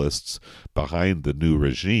traditionalists behind the new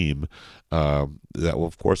regime. That,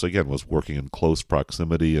 of course, again, was working in close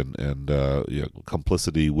proximity and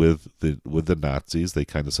complicity with the Nazis. They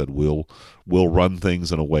kind of said, we'll run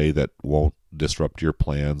things in a way that won't disrupt your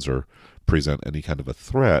plans or present any kind of a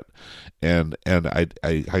threat. And I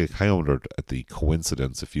kind of wondered at the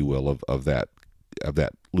coincidence, if you will, of that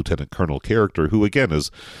lieutenant colonel character, who again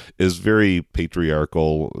is very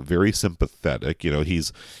patriarchal, very sympathetic.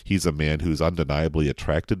 He's a man who's undeniably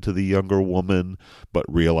attracted to the younger woman, but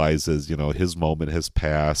realizes his moment has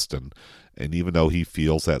passed, and even though he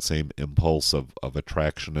feels that same impulse of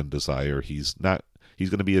attraction and desire, he's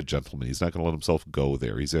going to be a gentleman. He's not going to let himself go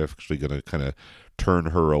there. He's actually going to kind of turn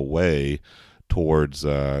her away towards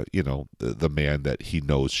the man that he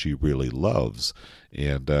knows she really loves.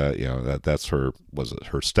 And that's her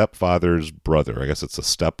stepfather's brother. I guess it's a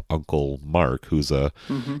step uncle, Mark, who's a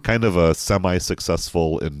kind of a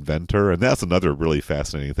semi-successful inventor. And that's another really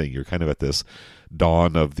fascinating thing. You're kind of at this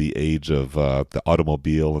dawn of the age of the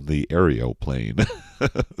automobile and the aeroplane.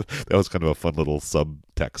 That was kind of a fun little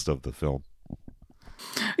subtext of the film.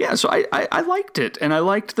 Yeah, so I liked it, and I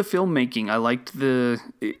liked the filmmaking. I liked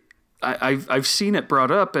I've seen it brought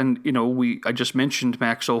up, and I just mentioned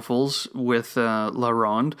Max Ophuls with La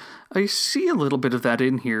Ronde. I see a little bit of that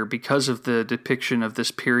in here because of the depiction of this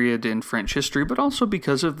period in French history, but also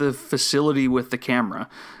because of the facility with the camera.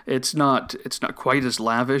 It's not quite as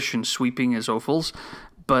lavish and sweeping as Ophuls,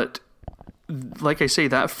 but like I say,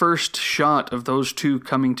 that first shot of those two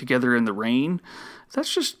coming together in the rain,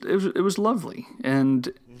 it was lovely.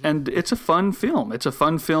 And it's a fun film. It's a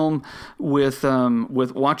fun film with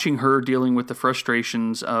watching her dealing with the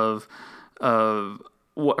frustrations of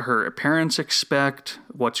what her parents expect,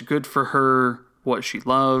 what's good for her, what she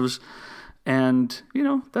loves. And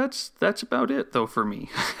that's about it though for me.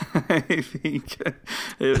 I think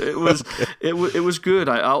it was good.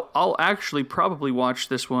 I'll actually probably watch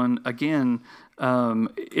this one again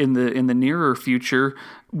in the nearer future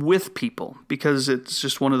with people, because it's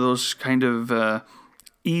just one of those kind of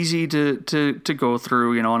easy to go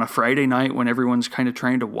through, on a Friday night when everyone's kind of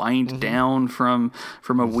trying to wind down from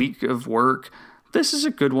a week of work. This is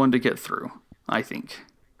a good one to get through, I think.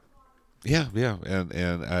 Yeah, and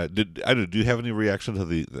do you have any reaction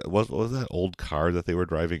to what was that old car that they were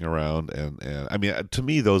driving around? And I mean, to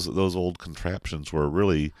me, those old contraptions were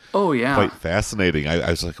really quite fascinating. I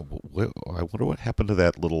was like, I wonder what happened to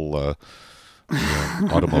that little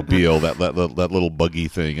automobile, that little buggy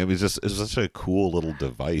thing. I mean, it's such a cool little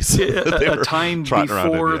device. A time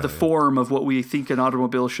before the form of what we think an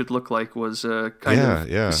automobile should look like was kind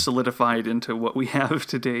of solidified into what we have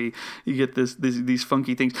today. You get these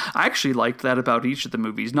funky things. I actually liked that about each of the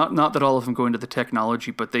movies. Not that all of them go into the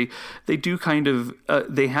technology, but they do kind of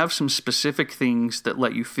they have some specific things that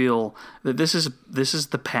let you feel that this is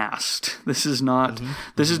the past. This is not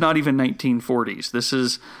even 1940s.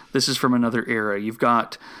 This is from another era. You've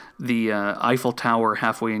got the Eiffel Tower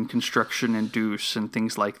halfway in construction in Deuce and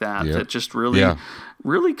things like that. That just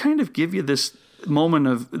really kind of give you this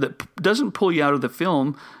moment that doesn't pull you out of the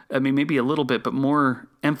film. I mean, maybe a little bit, but more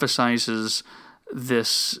emphasizes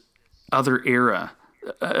this other era,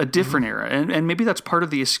 a different era. And maybe that's part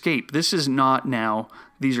of the escape. This is not now.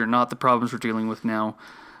 These are not the problems we're dealing with now.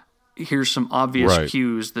 Here's some obvious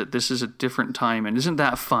cues that this is a different time. And isn't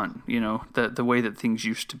that fun, the way that things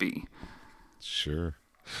used to be? Sure.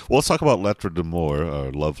 Well, let's talk about Lettres d'amour,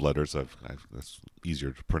 or love letters. That's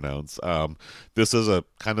easier to pronounce. This is a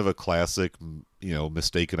kind of a classic,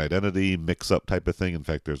 mistaken identity, mix-up type of thing. In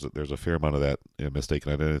fact, there's a fair amount of that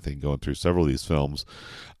mistaken identity thing going through several of these films.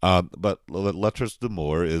 But Lettres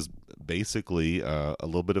d'amour is basically a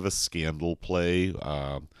little bit of a scandal play.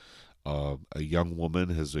 A young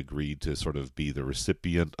woman has agreed to sort of be the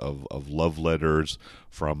recipient of love letters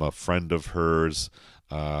from a friend of hers.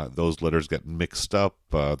 Those letters get mixed up.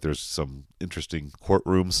 There's some interesting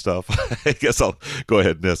courtroom stuff. I guess I'll go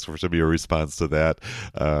ahead and ask for some of your response to that.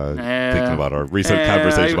 Thinking about our recent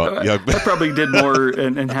conversation about young. I probably did more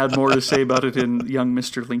and had more to say about it in Young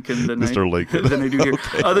Mr. Lincoln than I do here.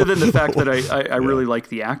 Okay. Other than the fact that I really like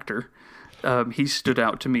the actor. He stood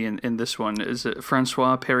out to me in this one. Is it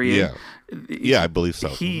Francois Perrier? Yeah, I believe so.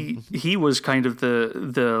 He was kind of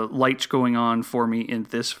the lights going on for me in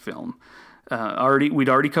this film. We'd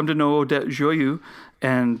already come to know Odette Joyeux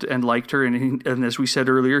and liked her, and as we said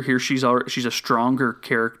earlier, here she's a stronger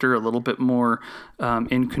character, a little bit more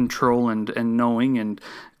in control and knowing,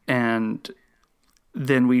 and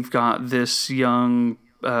then we've got this young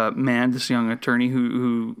man, this young attorney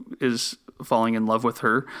who is falling in love with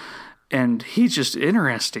her, and he's just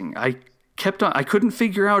interesting. I couldn't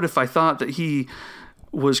figure out if I thought that he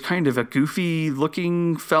was kind of a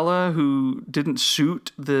goofy-looking fella who didn't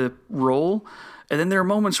suit the role, and then there are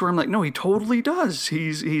moments where I'm like, no, he totally does.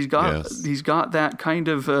 He's got that kind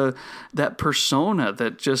of that persona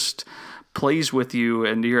that just plays with you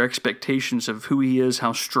and your expectations of who he is,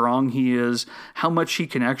 how strong he is, how much he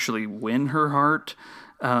can actually win her heart,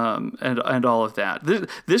 and all of that.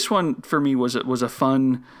 This one for me was a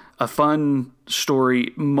fun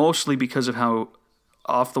story, mostly because of how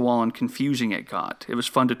off the wall and confusing it got. It was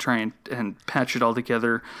fun to try and patch it all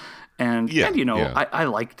together, and I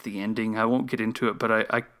liked the ending. I won't get into it, but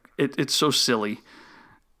it's so silly.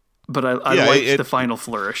 But I liked the final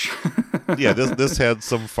flourish. Yeah, this had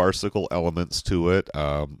some farcical elements to it.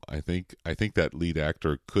 I think that lead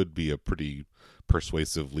actor could be a pretty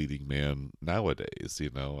persuasive leading man nowadays.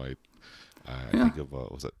 I think of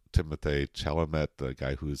was it Timothée Chalamet, the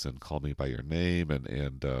guy who's in Call Me by Your Name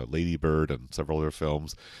and Lady Bird and several other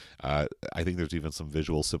films. I think there's even some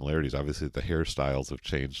visual similarities. Obviously, the hairstyles have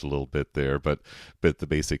changed a little bit there, but the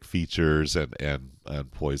basic features and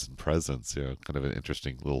poise and presence, kind of an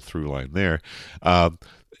interesting little through line there.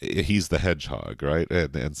 He's the hedgehog, right?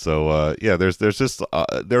 And so there's just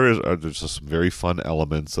there's just some very fun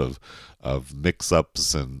elements of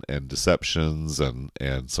mix-ups and deceptions and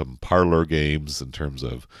some parlor games in terms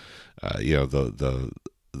of the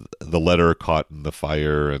letter caught in the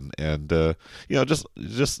fire and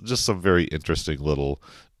just some very interesting little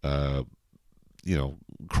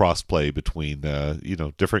crossplay between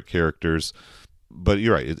different characters. But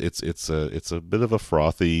you're right. It's a bit of a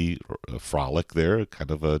frothy frolic there,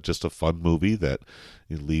 kind of just a fun movie that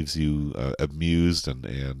leaves you amused, and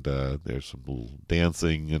there's some little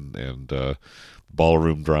dancing and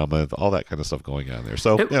ballroom drama, all that kind of stuff going on there.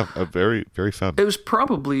 So a very, very fun. It was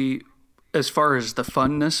probably, as far as the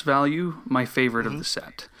funness value, my favorite of the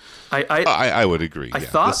set. I would agree. I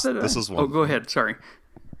thought this is one. Oh, go ahead. Sorry.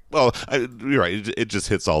 Well, you're right. It just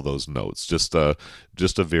hits all those notes. Just a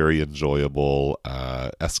very enjoyable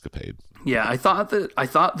escapade. Yeah, I thought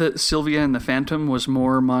that Sylvia and the Phantom was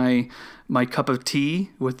more my cup of tea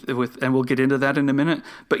with, and we'll get into that in a minute.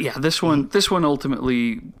 But yeah, this one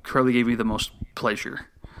ultimately probably gave me the most pleasure.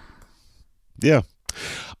 Yeah.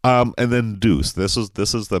 And then Deuce. This is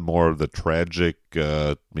the tragic,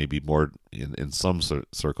 maybe more in some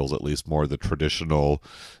circles at least, more the traditional,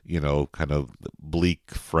 kind of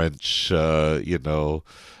bleak French, not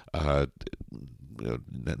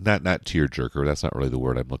tearjerker. That's not really the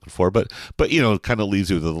word I'm looking for, but kind of leaves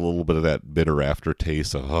you with a little bit of that bitter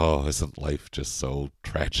aftertaste of, oh, isn't life just so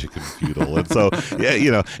tragic and futile? And so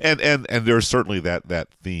and there's certainly that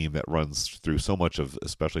theme that runs through so much of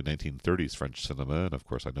especially 1930s French cinema, and of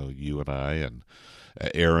course I know you and I and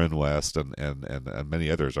Aaron West and many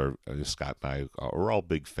others are, Scott and I are all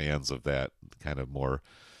big fans of that kind of more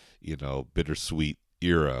bittersweet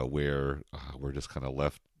era where we're just kind of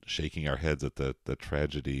left shaking our heads at the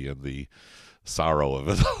tragedy and the sorrow of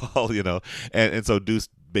it all, and so Deuce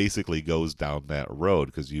basically goes down that road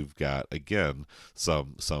because you've got, again,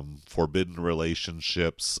 some forbidden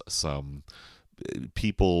relationships, some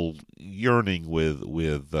people yearning with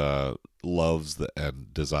loves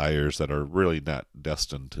and desires that are really not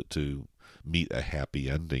destined to meet a happy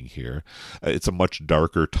ending here. It's a much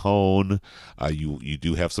darker tone. You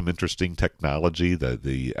do have some interesting technology,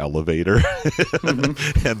 the elevator, and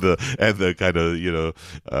the kind of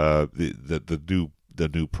the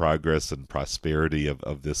new progress and prosperity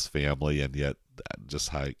of this family, and yet just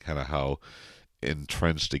how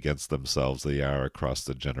entrenched against themselves they are across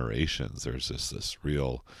the generations. There's this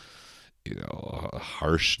real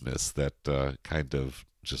harshness that kind of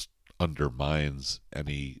just undermines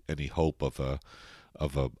any hope of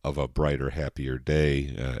a brighter, happier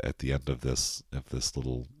day at the end of this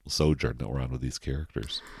little sojourn that we're on with these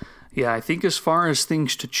characters. Yeah, I think as far as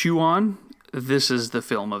things to chew on, this is the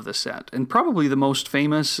film of the set, and probably the most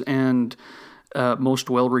famous and most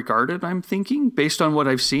well-regarded, I'm thinking, based on what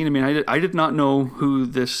I've seen. I mean, I did not know who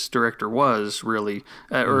this director was, really,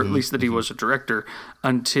 or at least that he was a director,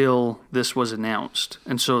 until this was announced.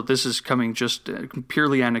 And so this is coming just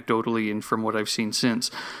purely anecdotally and from what I've seen since.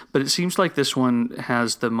 But it seems like this one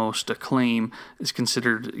has the most acclaim. It's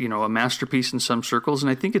considered, a masterpiece in some circles, and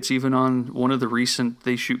I think it's even on one of the recent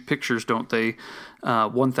They Shoot Pictures, don't they,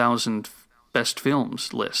 1,000 best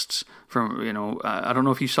films lists from, I don't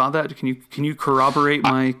know if you saw that. Can you corroborate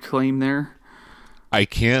my claim there? I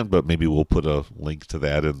can, but maybe we'll put a link to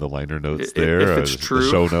that in the liner notes there. If it's true. The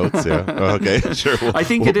show notes, yeah. Okay, sure. I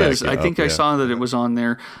think it is. I think I saw that it was on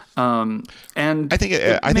there. And I think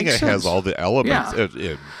it has all the elements.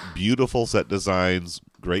 Yeah. Beautiful set designs,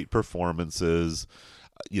 great performances.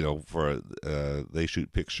 For They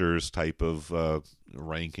Shoot Pictures type of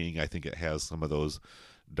ranking, I think it has some of those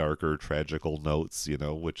darker, tragical notes,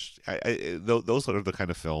 which those are the kind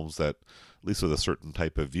of films that, at least with a certain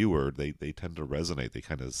type of viewer, they tend to resonate. They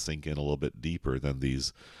kind of sink in a little bit deeper than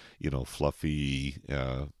these, fluffy,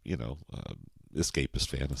 escapist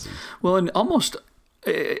fantasies. Well, and almost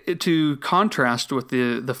to contrast with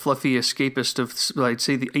the fluffy escapist of, I'd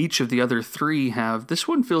say each of the other three have, this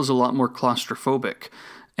one feels a lot more claustrophobic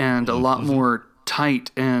and a lot more tight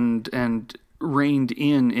and reined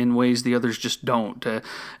in ways the others just don't.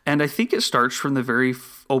 And I think it starts from the very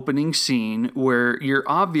opening scene where you're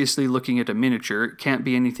obviously looking at a miniature. It can't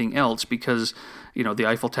be anything else because, the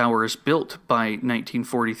Eiffel Tower is built by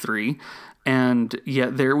 1943. And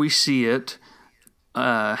yet there we see it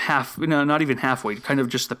not even halfway, kind of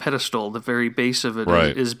just the pedestal, the very base of it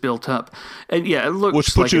is built up. And yeah, it looks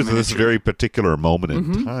which puts you in this very particular moment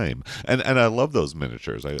in time. And I love those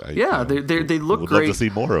miniatures. They look would great. Love to see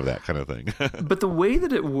more of that kind of thing. But the way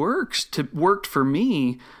that it worked for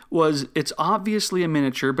me was, it's obviously a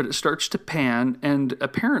miniature, but it starts to pan, and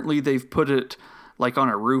apparently they've put it like on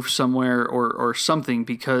a roof somewhere or something,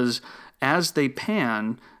 because as they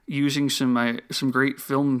pan using some great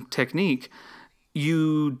film technique,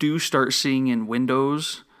 you do start seeing in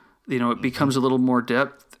windows, it becomes a little more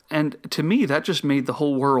depth. And to me, that just made the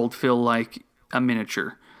whole world feel like a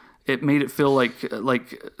miniature. It made it feel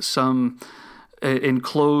like some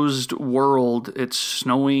enclosed world. It's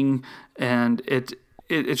snowing, and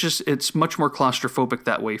it's much more claustrophobic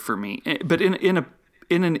that way for me. But in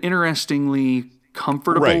an interestingly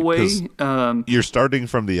comfortable way. You're starting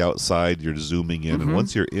from the outside, you're zooming in, and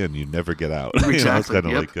once you're in, you never get out. Exactly. It's kind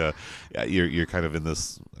of like you're kind of in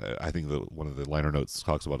this. I think one of the liner notes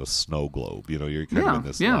talks about a snow globe. You're kind of in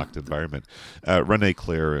this locked environment. René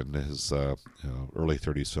Clair in his early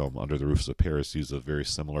 30s film Under the Roofs of Paris used a very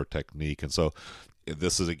similar technique, and so.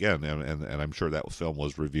 This is, again, and I'm sure that film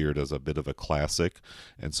was revered as a bit of a classic,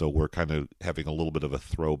 and so we're kind of having a little bit of a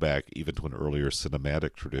throwback even to an earlier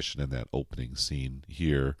cinematic tradition in that opening scene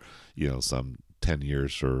here, some 10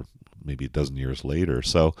 years or maybe a dozen years later.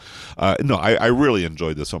 So, I really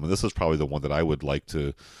enjoyed this film, and this is probably the one that I would like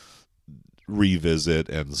to revisit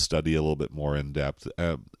and study a little bit more in depth.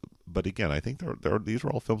 But again, I think these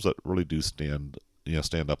are all films that really do stand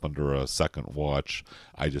up under a second watch.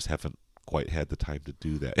 I just haven't quite had the time to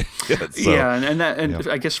do that yet. So,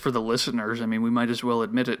 I guess for the listeners, we might as well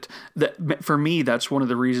admit it, that for me, that's one of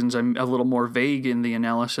the reasons I'm a little more vague in the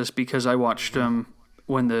analysis, because I watched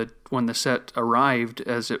when the set arrived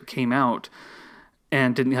as it came out,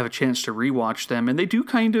 and didn't have a chance to rewatch them, and they do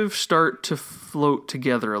kind of start to float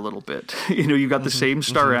together a little bit. You've got the same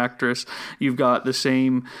star actress, you've got the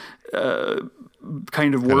same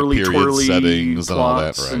kind of whirly-twirly settings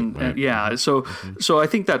plots, and all that, right. So I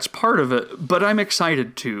think that's part of it, but I'm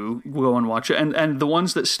excited to go and watch it. And the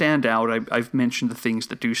ones that stand out, I've mentioned the things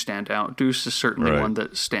that do stand out. Deuce is certainly one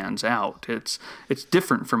that stands out. It's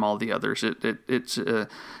different from all the others. It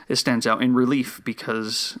stands out in relief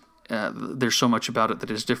because there's so much about it that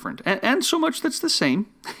is different, and so much that's the same.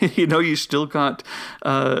 You still got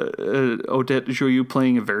Odette Joyeux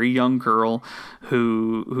playing a very young girl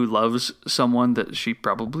who loves someone that she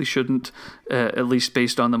probably shouldn't, at least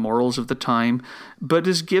based on the morals of the time, but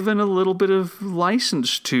is given a little bit of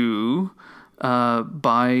license to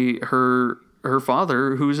by her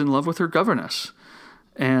father, who's in love with her governess.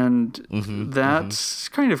 And that's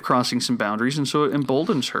kind of crossing some boundaries, and so it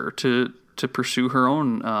emboldens her to pursue her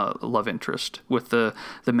own love interest with the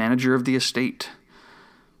manager of the estate.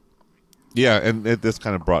 Yeah, and this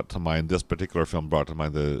particular film brought to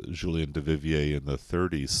mind the Julien Duvivier in the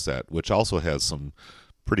 30s set, which also has some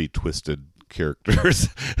pretty twisted characters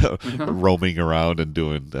roaming around and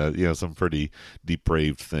doing some pretty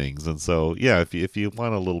depraved things. And so, if you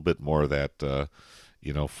want a little bit more of that,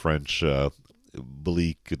 French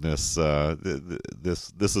bleakness,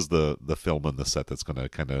 this is the film in the set that's going to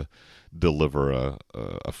kind of deliver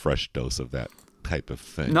a fresh dose of that type of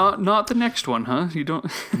thing. Not the next one, huh? You don't.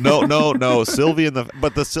 No. Sylvie and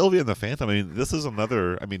the Phantom. This is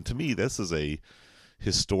another. To me, this is a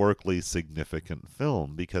historically significant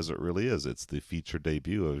film because it really is. It's the feature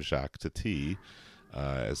debut of Jacques Tati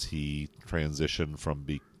as he transitioned from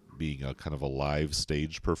being a kind of a live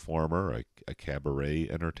stage performer, a cabaret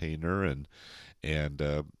entertainer, and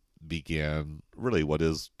began really what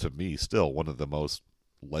is, to me, still one of the most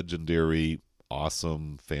legendary,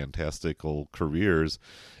 awesome, fantastical careers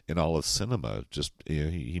in all of cinema. Just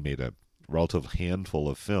he made a relative handful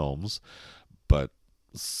of films, but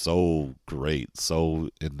so great, so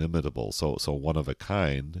inimitable, so one of a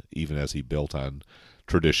kind, even as he built on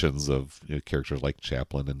traditions of characters like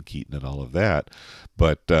Chaplin and Keaton and all of that.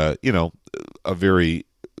 But a very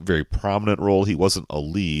very prominent role. He wasn't a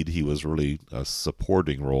lead. He was really a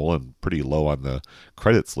supporting role and pretty low on the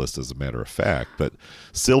credits list, as a matter of fact. But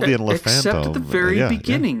Sylvie and LeFantome, except at the very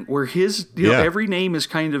beginning, where his every name is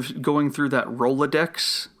kind of going through that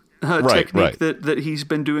Rolodex technique that he's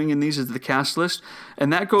been doing in these as the cast list,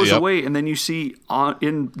 and that goes away, and then you see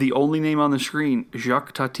in the only name on the screen,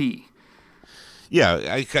 Jacques Tati. Yeah,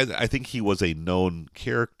 I think he was a known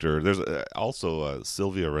character. There's also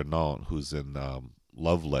Sylvia Renaud, who's in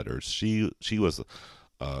Love Letters. She was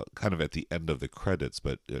kind of at the end of the credits,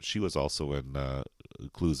 but she was also in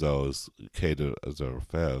Clouzot's Quai des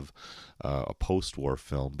Orfèvres, a post-war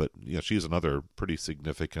film. But she's another pretty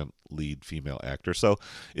significant lead female actor. So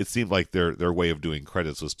it seemed like their way of doing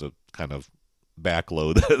credits was to kind of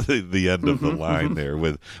backload the end of the line there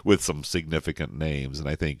with some significant names. And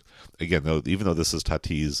I think, again, even though this is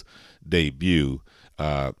Tati's debut,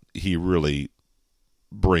 he really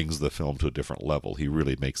brings the film to a different level. He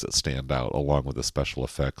really makes it stand out, along with the special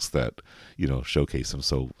effects that showcase him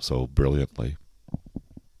so brilliantly.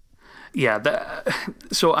 Yeah,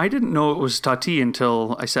 so I didn't know it was Tati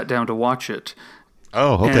until I sat down to watch it.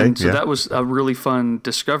 Oh, okay. And so that was a really fun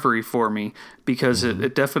discovery for me, because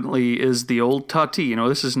it definitely is the old Tati.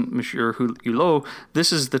 This isn't Monsieur Hulot.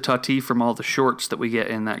 This is the Tati from all the shorts that we get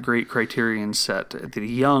in that great Criterion set. The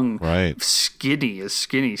young,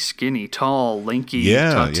 skinny, tall, lanky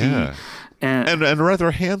Tati. Yeah. And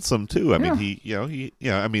rather handsome too. I mean,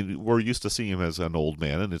 I mean, we're used to seeing him as an old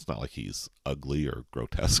man, and it's not like he's ugly or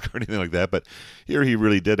grotesque or anything like that. But here, he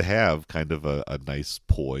really did have kind of a nice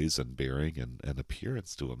poise and bearing and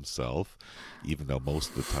appearance to himself. Even though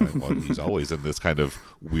most of the time, he's always in this kind of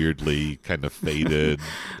weirdly kind of faded,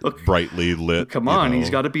 brightly lit. Come on, he's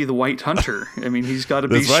got to be the White Hunter. I mean, he's got to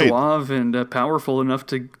be suave and powerful enough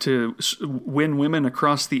to win women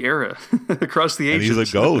across the era, across the ages. And he's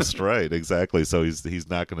a ghost, right? Exactly. So he's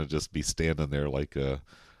not going to just be standing there like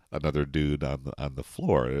another dude on the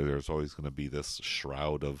floor. There's always going to be this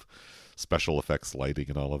shroud of special effects lighting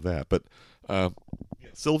and all of that. But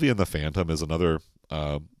Sylvie and the Phantom is another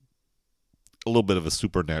a little bit of a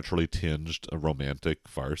supernaturally tinged romantic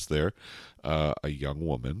farce there. A young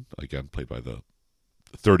woman, again played by the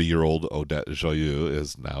 30-year-old Odette Joyeux,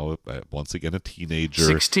 is now once again a teenager.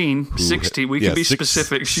 16. We can be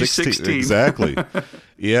specific. She's 16. Exactly.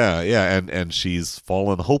 Yeah. And she's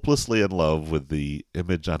fallen hopelessly in love with the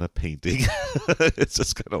image on a painting. It's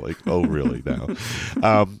just kind of like, oh, really now?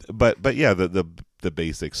 But yeah, the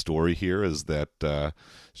basic story here is that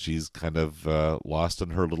she's kind of lost in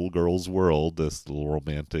her little girl's world, this little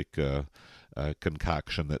romantic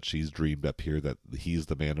concoction that she's dreamed up here, that he's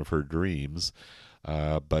the man of her dreams.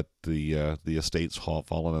 But the estate's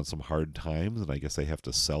fallen on some hard times, and I guess they have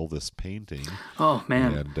to sell this painting. Oh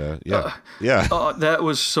man! And yeah. Oh, that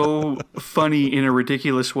was so funny in a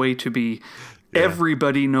ridiculous way to be. Yeah.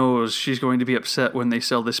 Everybody knows she's going to be upset when they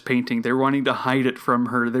sell this painting. They're wanting to hide it from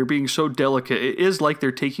her. They're being so delicate. It is like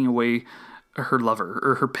they're taking away her lover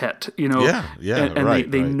or her pet. Yeah. And right,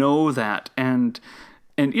 they know that. And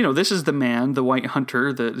this is the man, the White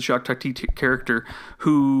Hunter, the Jacques Tati character,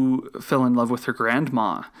 who fell in love with her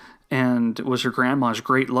grandma and was her grandma's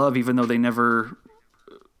great love, even though they never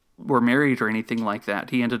were married or anything like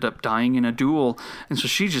that. He ended up dying in a duel. And so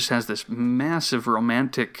she just has this massive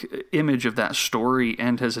romantic image of that story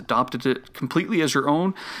and has adopted it completely as her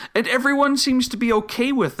own. And everyone seems to be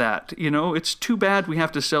okay with that. It's too bad we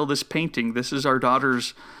have to sell this painting. This is our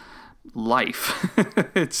daughter's life.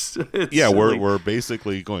 it's yeah, we're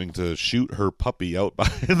basically going to shoot her puppy out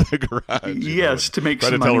behind the garage. Yes, to make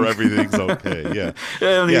some money. Try to tell her everything's okay. Yeah.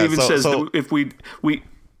 And he even says that if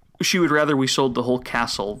she would rather we sold the whole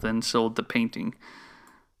castle than sold the painting.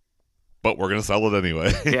 But we're gonna sell it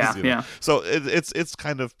anyway. Yeah, yeah. So it's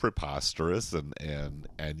kind of preposterous, and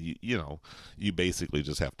you basically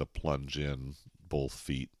just have to plunge in both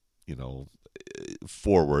feet,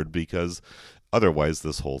 forward, because otherwise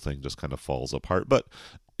this whole thing just kind of falls apart. But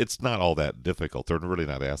it's not all that difficult. They're really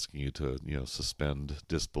not asking you to, suspend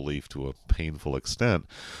disbelief to a painful extent.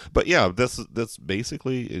 But yeah, that's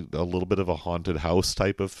basically a little bit of a haunted house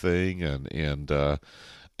type of thing, and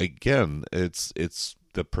again, it's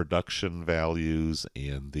the production values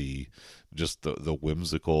and the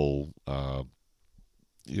whimsical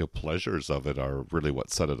pleasures of it are really what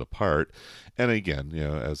set it apart. And again,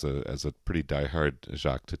 as a pretty diehard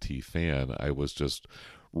Jacques Tati fan, I was just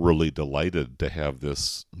really delighted to have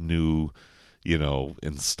this new,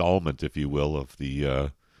 installment, if you will, of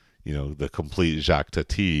the the complete Jacques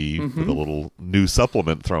Tati with a little new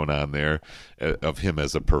supplement thrown on there of him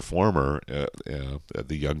as a performer.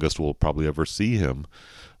 The youngest we'll probably ever see him,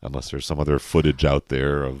 unless there's some other footage out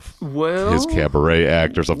there of his cabaret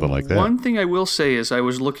act or something like that. One thing I will say is I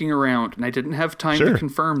was looking around, and I didn't have time to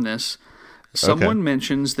confirm this. Someone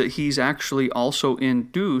mentions that he's actually also in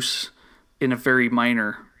Deuce in a very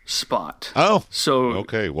minor spot. Oh. So,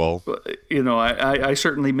 okay, well. I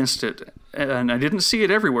certainly missed it. And I didn't see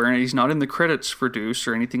it everywhere, and he's not in the credits for Deuce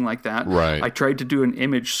or anything like that. Right. I tried to do an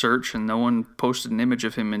image search, and no one posted an image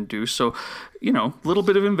of him in Deuce. So, a little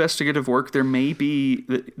bit of investigative work. There may be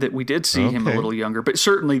that we did see him a little younger, but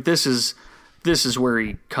certainly this is where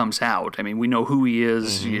he comes out. I mean, we know who he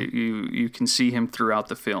is. You can see him throughout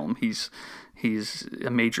the film. He's a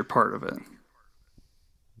major part of it.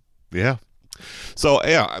 Yeah. So,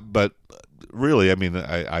 yeah, but really, I mean,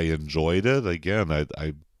 I enjoyed it. Again,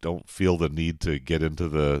 I don't feel the need to get into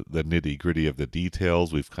the nitty-gritty of the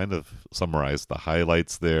details. We've kind of summarized the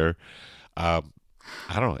highlights there. I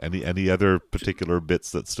don't know, any other particular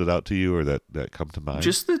bits that stood out to you or that come to mind?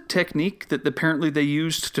 Just the technique that apparently they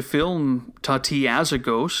used to film Tati as a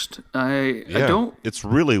ghost. I don't... It's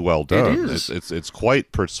really well done. It is. It's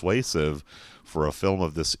quite persuasive for a film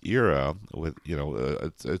of this era. With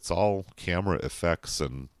it's all camera effects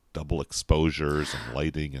and double exposures and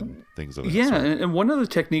lighting and things of that sort. And one of the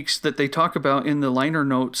techniques that they talk about in the liner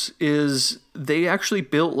notes is they actually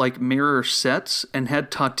built like mirror sets and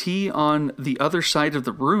had Tati on the other side of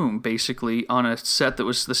the room, basically on a set that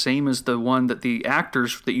was the same as the one that the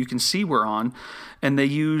actors that you can see were on, and they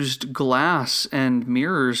used glass and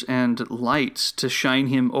mirrors and lights to shine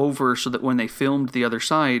him over so that when they filmed the other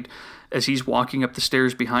side, as he's walking up the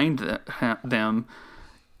stairs behind them,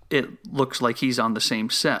 it looks like he's on the same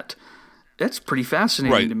set. That's pretty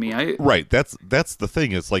fascinating to me. Right. That's the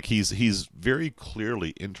thing. It's like he's very clearly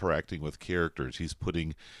interacting with characters. He's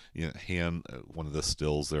putting one of the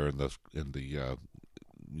stills there in the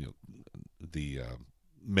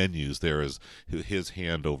menus there is his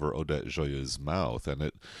hand over Odette Joyeux's mouth,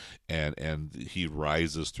 and he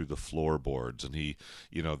rises through the floorboards, and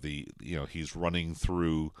he's running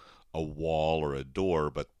through a wall or a door,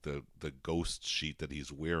 but the ghost sheet that he's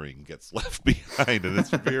wearing gets left behind, and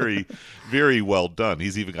it's very, very well done.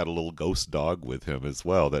 He's even got a little ghost dog with him as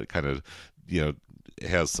well that kind of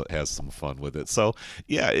has some fun with it. So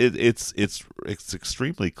yeah, it's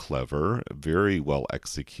extremely clever, very well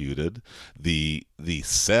executed. The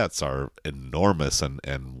sets are enormous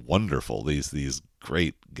and wonderful. These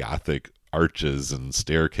great Gothic arches and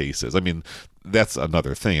staircases. I mean, that's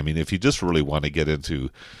another thing. I mean, if you just really want to get into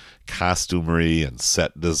costumery and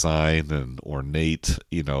set design and ornate,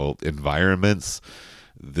 environments,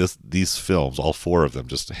 these films, all four of them,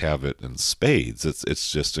 just have it in spades.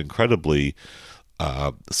 It's just incredibly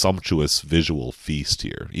sumptuous visual feast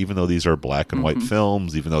here. Even though these are black and white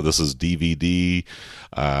films, even though this is DVD,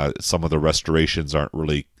 some of the restorations aren't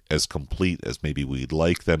really as complete as maybe we'd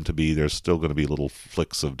like them to be. There's still going to be little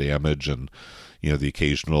flicks of damage and the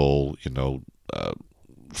occasional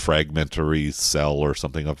fragmentary cell or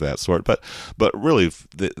something of that sort, but really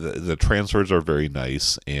the transfers are very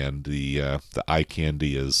nice, and the eye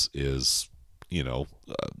candy is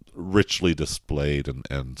richly displayed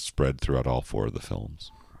and spread throughout all four of the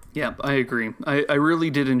films. Yeah, I agree. I really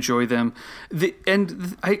did enjoy them.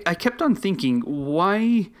 I kept on thinking,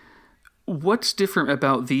 what's different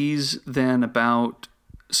about these than about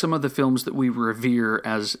some of the films that we revere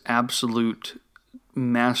as absolute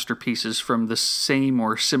masterpieces from the same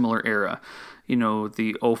or similar era?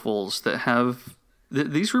 The Opals that have...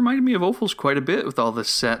 These reminded me of Opals quite a bit with all the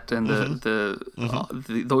set and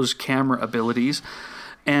those camera abilities,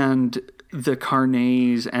 and the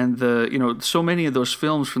Carnets and so many of those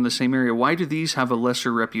films from the same area. Why do these have a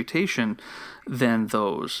lesser reputation than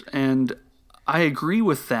those? And I agree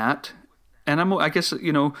with that. And I guess,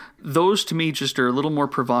 those to me just are a little more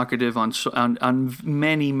provocative on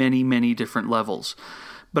many, many, many different levels.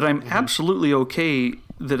 But I'm absolutely okay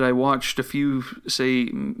that I watched a few, say,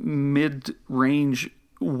 mid-range,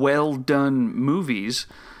 well-done movies.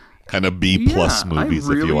 Kind of B-plus movies,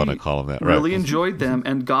 if you want to call them that. Right? Really enjoyed them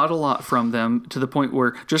and got a lot from them, to the point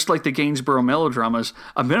where, just like the Gainsborough melodramas,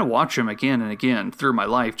 I'm going to watch them again and again through my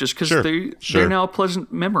life, just because they're now a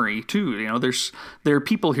pleasant memory, too. There are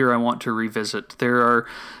people here I want to revisit. And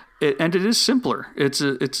it is simpler. It's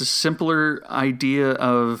a simpler idea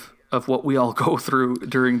of what we all go through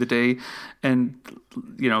during the day, and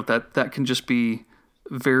that can just be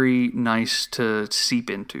very nice to seep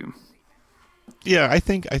into. Yeah, I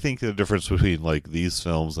think the difference between like these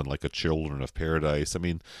films and like a Children of Paradise. I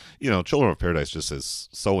mean, Children of Paradise just is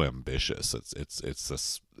so ambitious.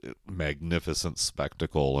 magnificent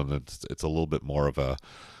spectacle, and it's a little bit more of a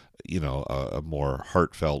a more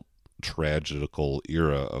heartfelt, tragical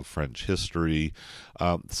era of French history.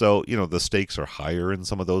 So the stakes are higher in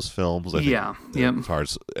some of those films. I think, as far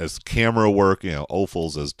as camera work,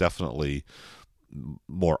 Ophuls is definitely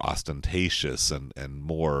more ostentatious and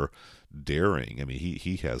more daring. I mean,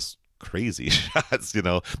 he has crazy shots,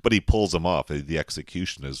 but he pulls them off. The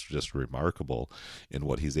execution is just remarkable in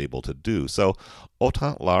what he's able to do. So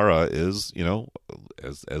Autant-Lara is,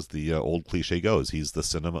 as the old cliche goes, he's the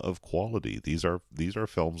cinema of quality. These are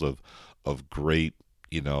films of great,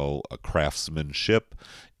 craftsmanship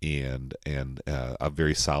and a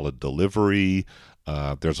very solid delivery.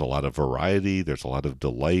 There's a lot of variety. There's a lot of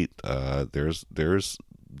delight. There's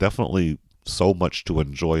definitely so much to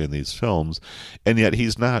enjoy in these films, and yet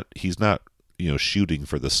he's not shooting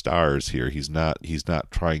for the stars here. He's not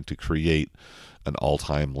trying to create an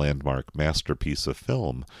all-time landmark masterpiece of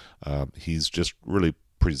film. He's just really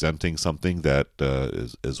presenting something that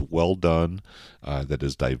is well done, that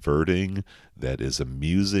is diverting, that is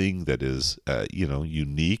amusing, that is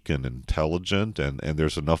unique and intelligent, and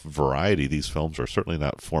there's enough variety. These films are certainly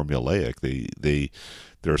not formulaic.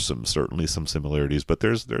 There's certainly some similarities, but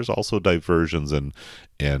there's also diversions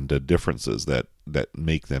and differences that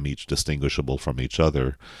make them each distinguishable from each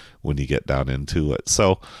other when you get down into it.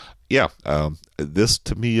 So, this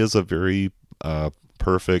to me is a very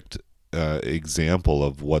perfect example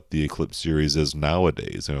of what the Eclipse series is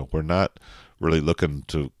nowadays. We're not really looking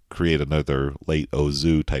to create another late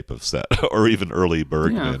Ozu type of set, or even early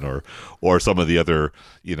Bergman, or some of the other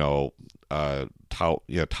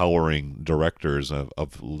towering directors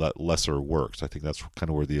of lesser works. I think that's kind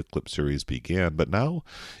of where the Eclipse series began, but now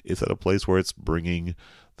it's at a place where it's bringing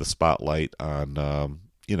the spotlight on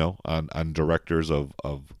on directors of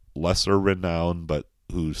lesser renown, but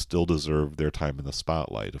who still deserve their time in the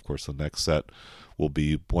spotlight. Of course, the next set will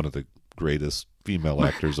be one of the greatest female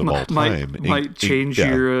actors of all time. Might change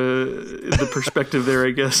your the perspective there,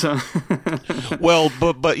 I guess. Well,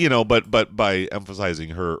 but by emphasizing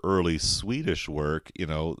her early Swedish work,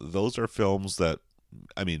 those are films that,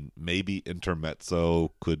 I mean, maybe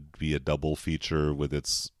Intermezzo could be a double feature with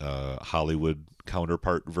its Hollywood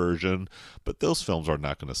counterpart version, but those films are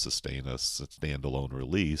not going to sustain a standalone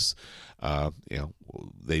release.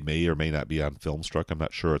 They may or may not be on Filmstruck. I'm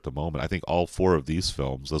not sure at the moment. I think all four of these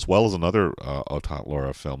films, as well as another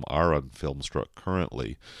Autant-Lara film, are on Filmstruck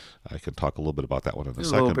currently. I can talk a little bit about that one in a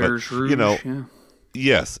second. But Rouge, yeah.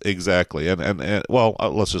 Yes, exactly. And well,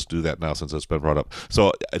 let's just do that now since it's been brought up.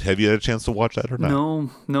 So, have you had a chance to watch that or not?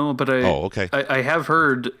 No, but okay. I have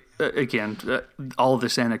heard, again, all of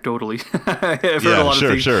this anecdotally. I've heard a lot of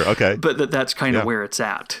things. Sure, okay. But that's kind of where it's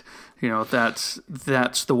at. That's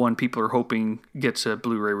the one people are hoping gets a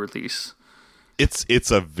Blu-ray release. It's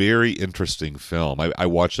a very interesting film. I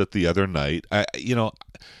watched it the other night. It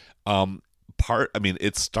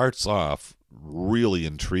starts off really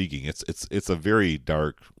intriguing. It's a very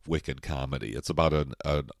dark, wicked comedy. It's about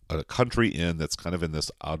a country inn that's kind of in this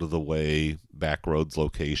out of the way backroads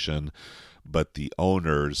location, but the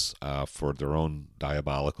owners, for their own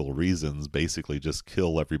diabolical reasons, basically just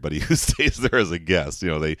kill everybody who stays there as a guest.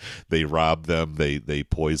 They rob them, they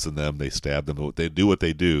poison them, they stab them, they do what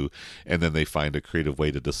they do, and then they find a creative way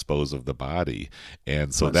to dispose of the body.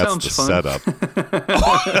 And so that's the fun setup.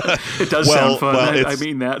 It does sound fun. I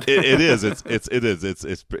mean that. It is.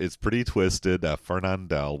 It's pretty twisted.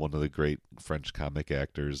 Fernandel, one of the great French comic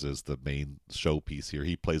actors, is the main showpiece here.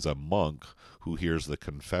 He plays a monk who hears the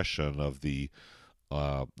confession of the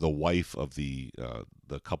wife of the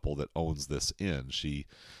couple that owns this inn. She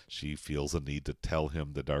feels a need to tell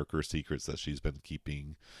him the darker secrets that she's been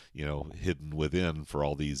keeping, hidden within for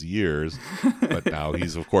all these years. But now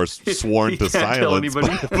he's, of course, sworn to silence.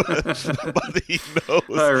 But he knows.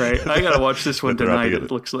 All right, I gotta watch this one tonight.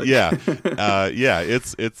 It looks like.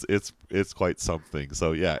 It's quite something.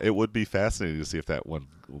 So it would be fascinating to see if that one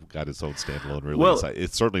got its own standalone release. Well,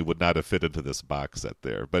 it certainly would not have fit into this box set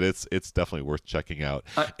there, but it's definitely worth checking out.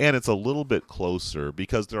 And it's a little bit closer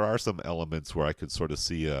because there are some elements where I could sort of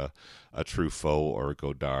see a Truffaut or a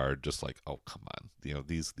Godard just like, oh, come on,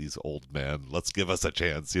 these old men, let's give us a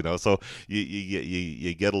chance, so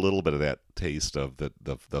you get a little bit of that taste of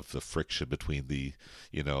the friction between the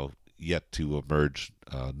yet to emerge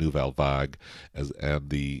Nouvelle Vague and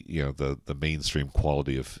the mainstream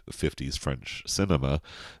quality of 50s French cinema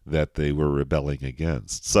that they were rebelling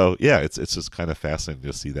against. So it's just kind of fascinating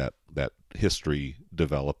to see that history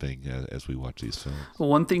developing as we watch these films. Well,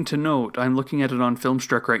 one thing to note, I'm looking at it on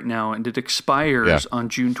Filmstruck right now, and it expires on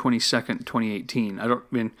June 22nd, 2018. I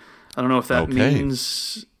don't know if that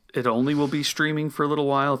means it only will be streaming for a little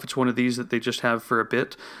while, if it's one of these that they just have for a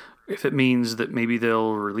bit, if it means that maybe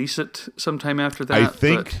they'll release it sometime after that. I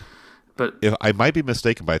think, but if I might be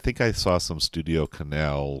mistaken, but I think I saw some Studio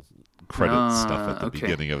Canal credit stuff at the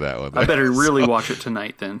beginning of that one. I better really watch it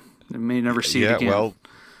tonight then. I may never see it again. Well,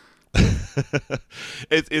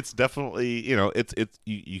 it's definitely,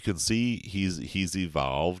 you can see he's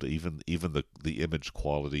evolved. Even the image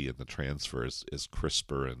quality and the transfer is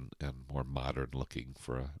crisper and more modern looking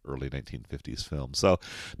for a early 1950s film. So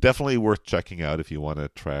definitely worth checking out if you want to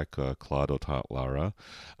track Claude Autant-Lara.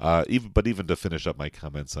 Even to finish up my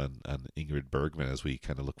comments on Ingrid Bergman as we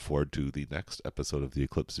kind of look forward to the next episode of the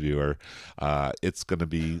Eclipse Viewer, it's going to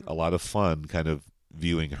be a lot of fun kind of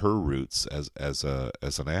viewing her roots as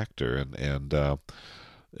an actor and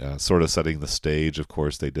sort of setting the stage. Of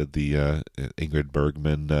course, they did the Ingrid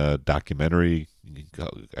Bergman documentary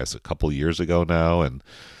as a couple years ago now, and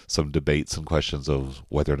some debates and questions of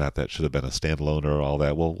whether or not that should have been a standalone or all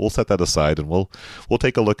that. We'll set that aside, and we'll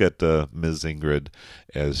take a look at Ms. Ingrid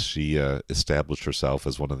as she established herself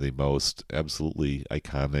as one of the most absolutely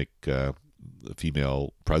iconic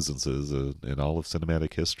female presences in all of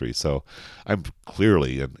cinematic history. So I'm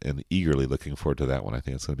clearly and eagerly looking forward to that one. I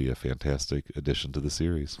think it's going to be a fantastic addition to the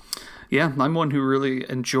series. Yeah, I'm one who really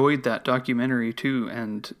enjoyed that documentary too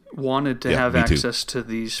and wanted to have access to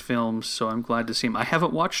these films, so I'm glad to see them. I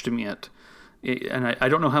haven't watched them yet. And I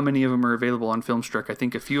don't know how many of them are available on Filmstruck. I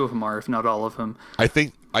think a few of them are, if not all of them. I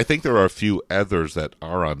think there are a few others that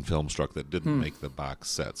are on Filmstruck that didn't make the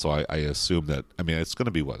box set. So I assume that, it's going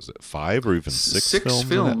to be, what is it, 5 or even 6 films? 6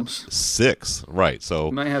 films. 6, right. So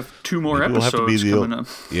we might have 2 more episodes coming up.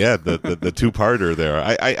 Yeah, the two-parter there.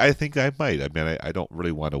 I think I might. I don't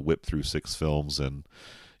really want to whip through 6 films in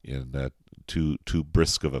too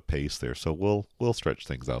brisk of a pace there. So we'll stretch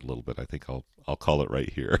things out a little bit. I think I'll call it right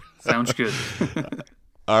here. Sounds good.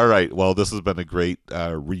 All right. Well, this has been a great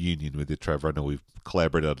reunion with you, Trevor. I know we've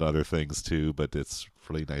collaborated on other things too, but it's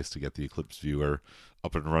really nice to get the Eclipse Viewer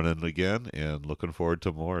up and running again, and looking forward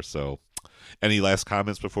to more. So, any last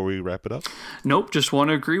comments before we wrap it up? Nope. Just want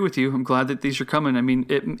to agree with you. I'm glad that these are coming.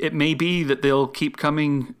 It may be that they'll keep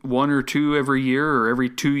coming 1 or 2 every year or every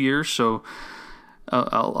 2 years. So,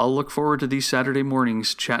 I'll look forward to these Saturday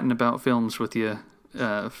mornings chatting about films with you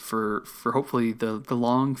for hopefully the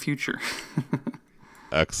long future.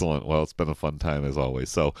 Excellent. Well, it's been a fun time as always.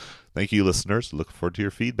 So thank you, listeners. Look forward to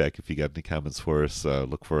your feedback. If you got any comments for us,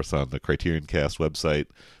 look for us on the Criterion Cast website.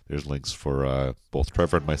 There's links for both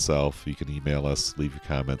Trevor and myself. You can email us, leave your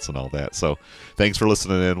comments and all that. So thanks for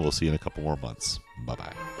listening in. We'll see you in a couple more months.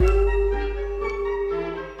 Bye-bye.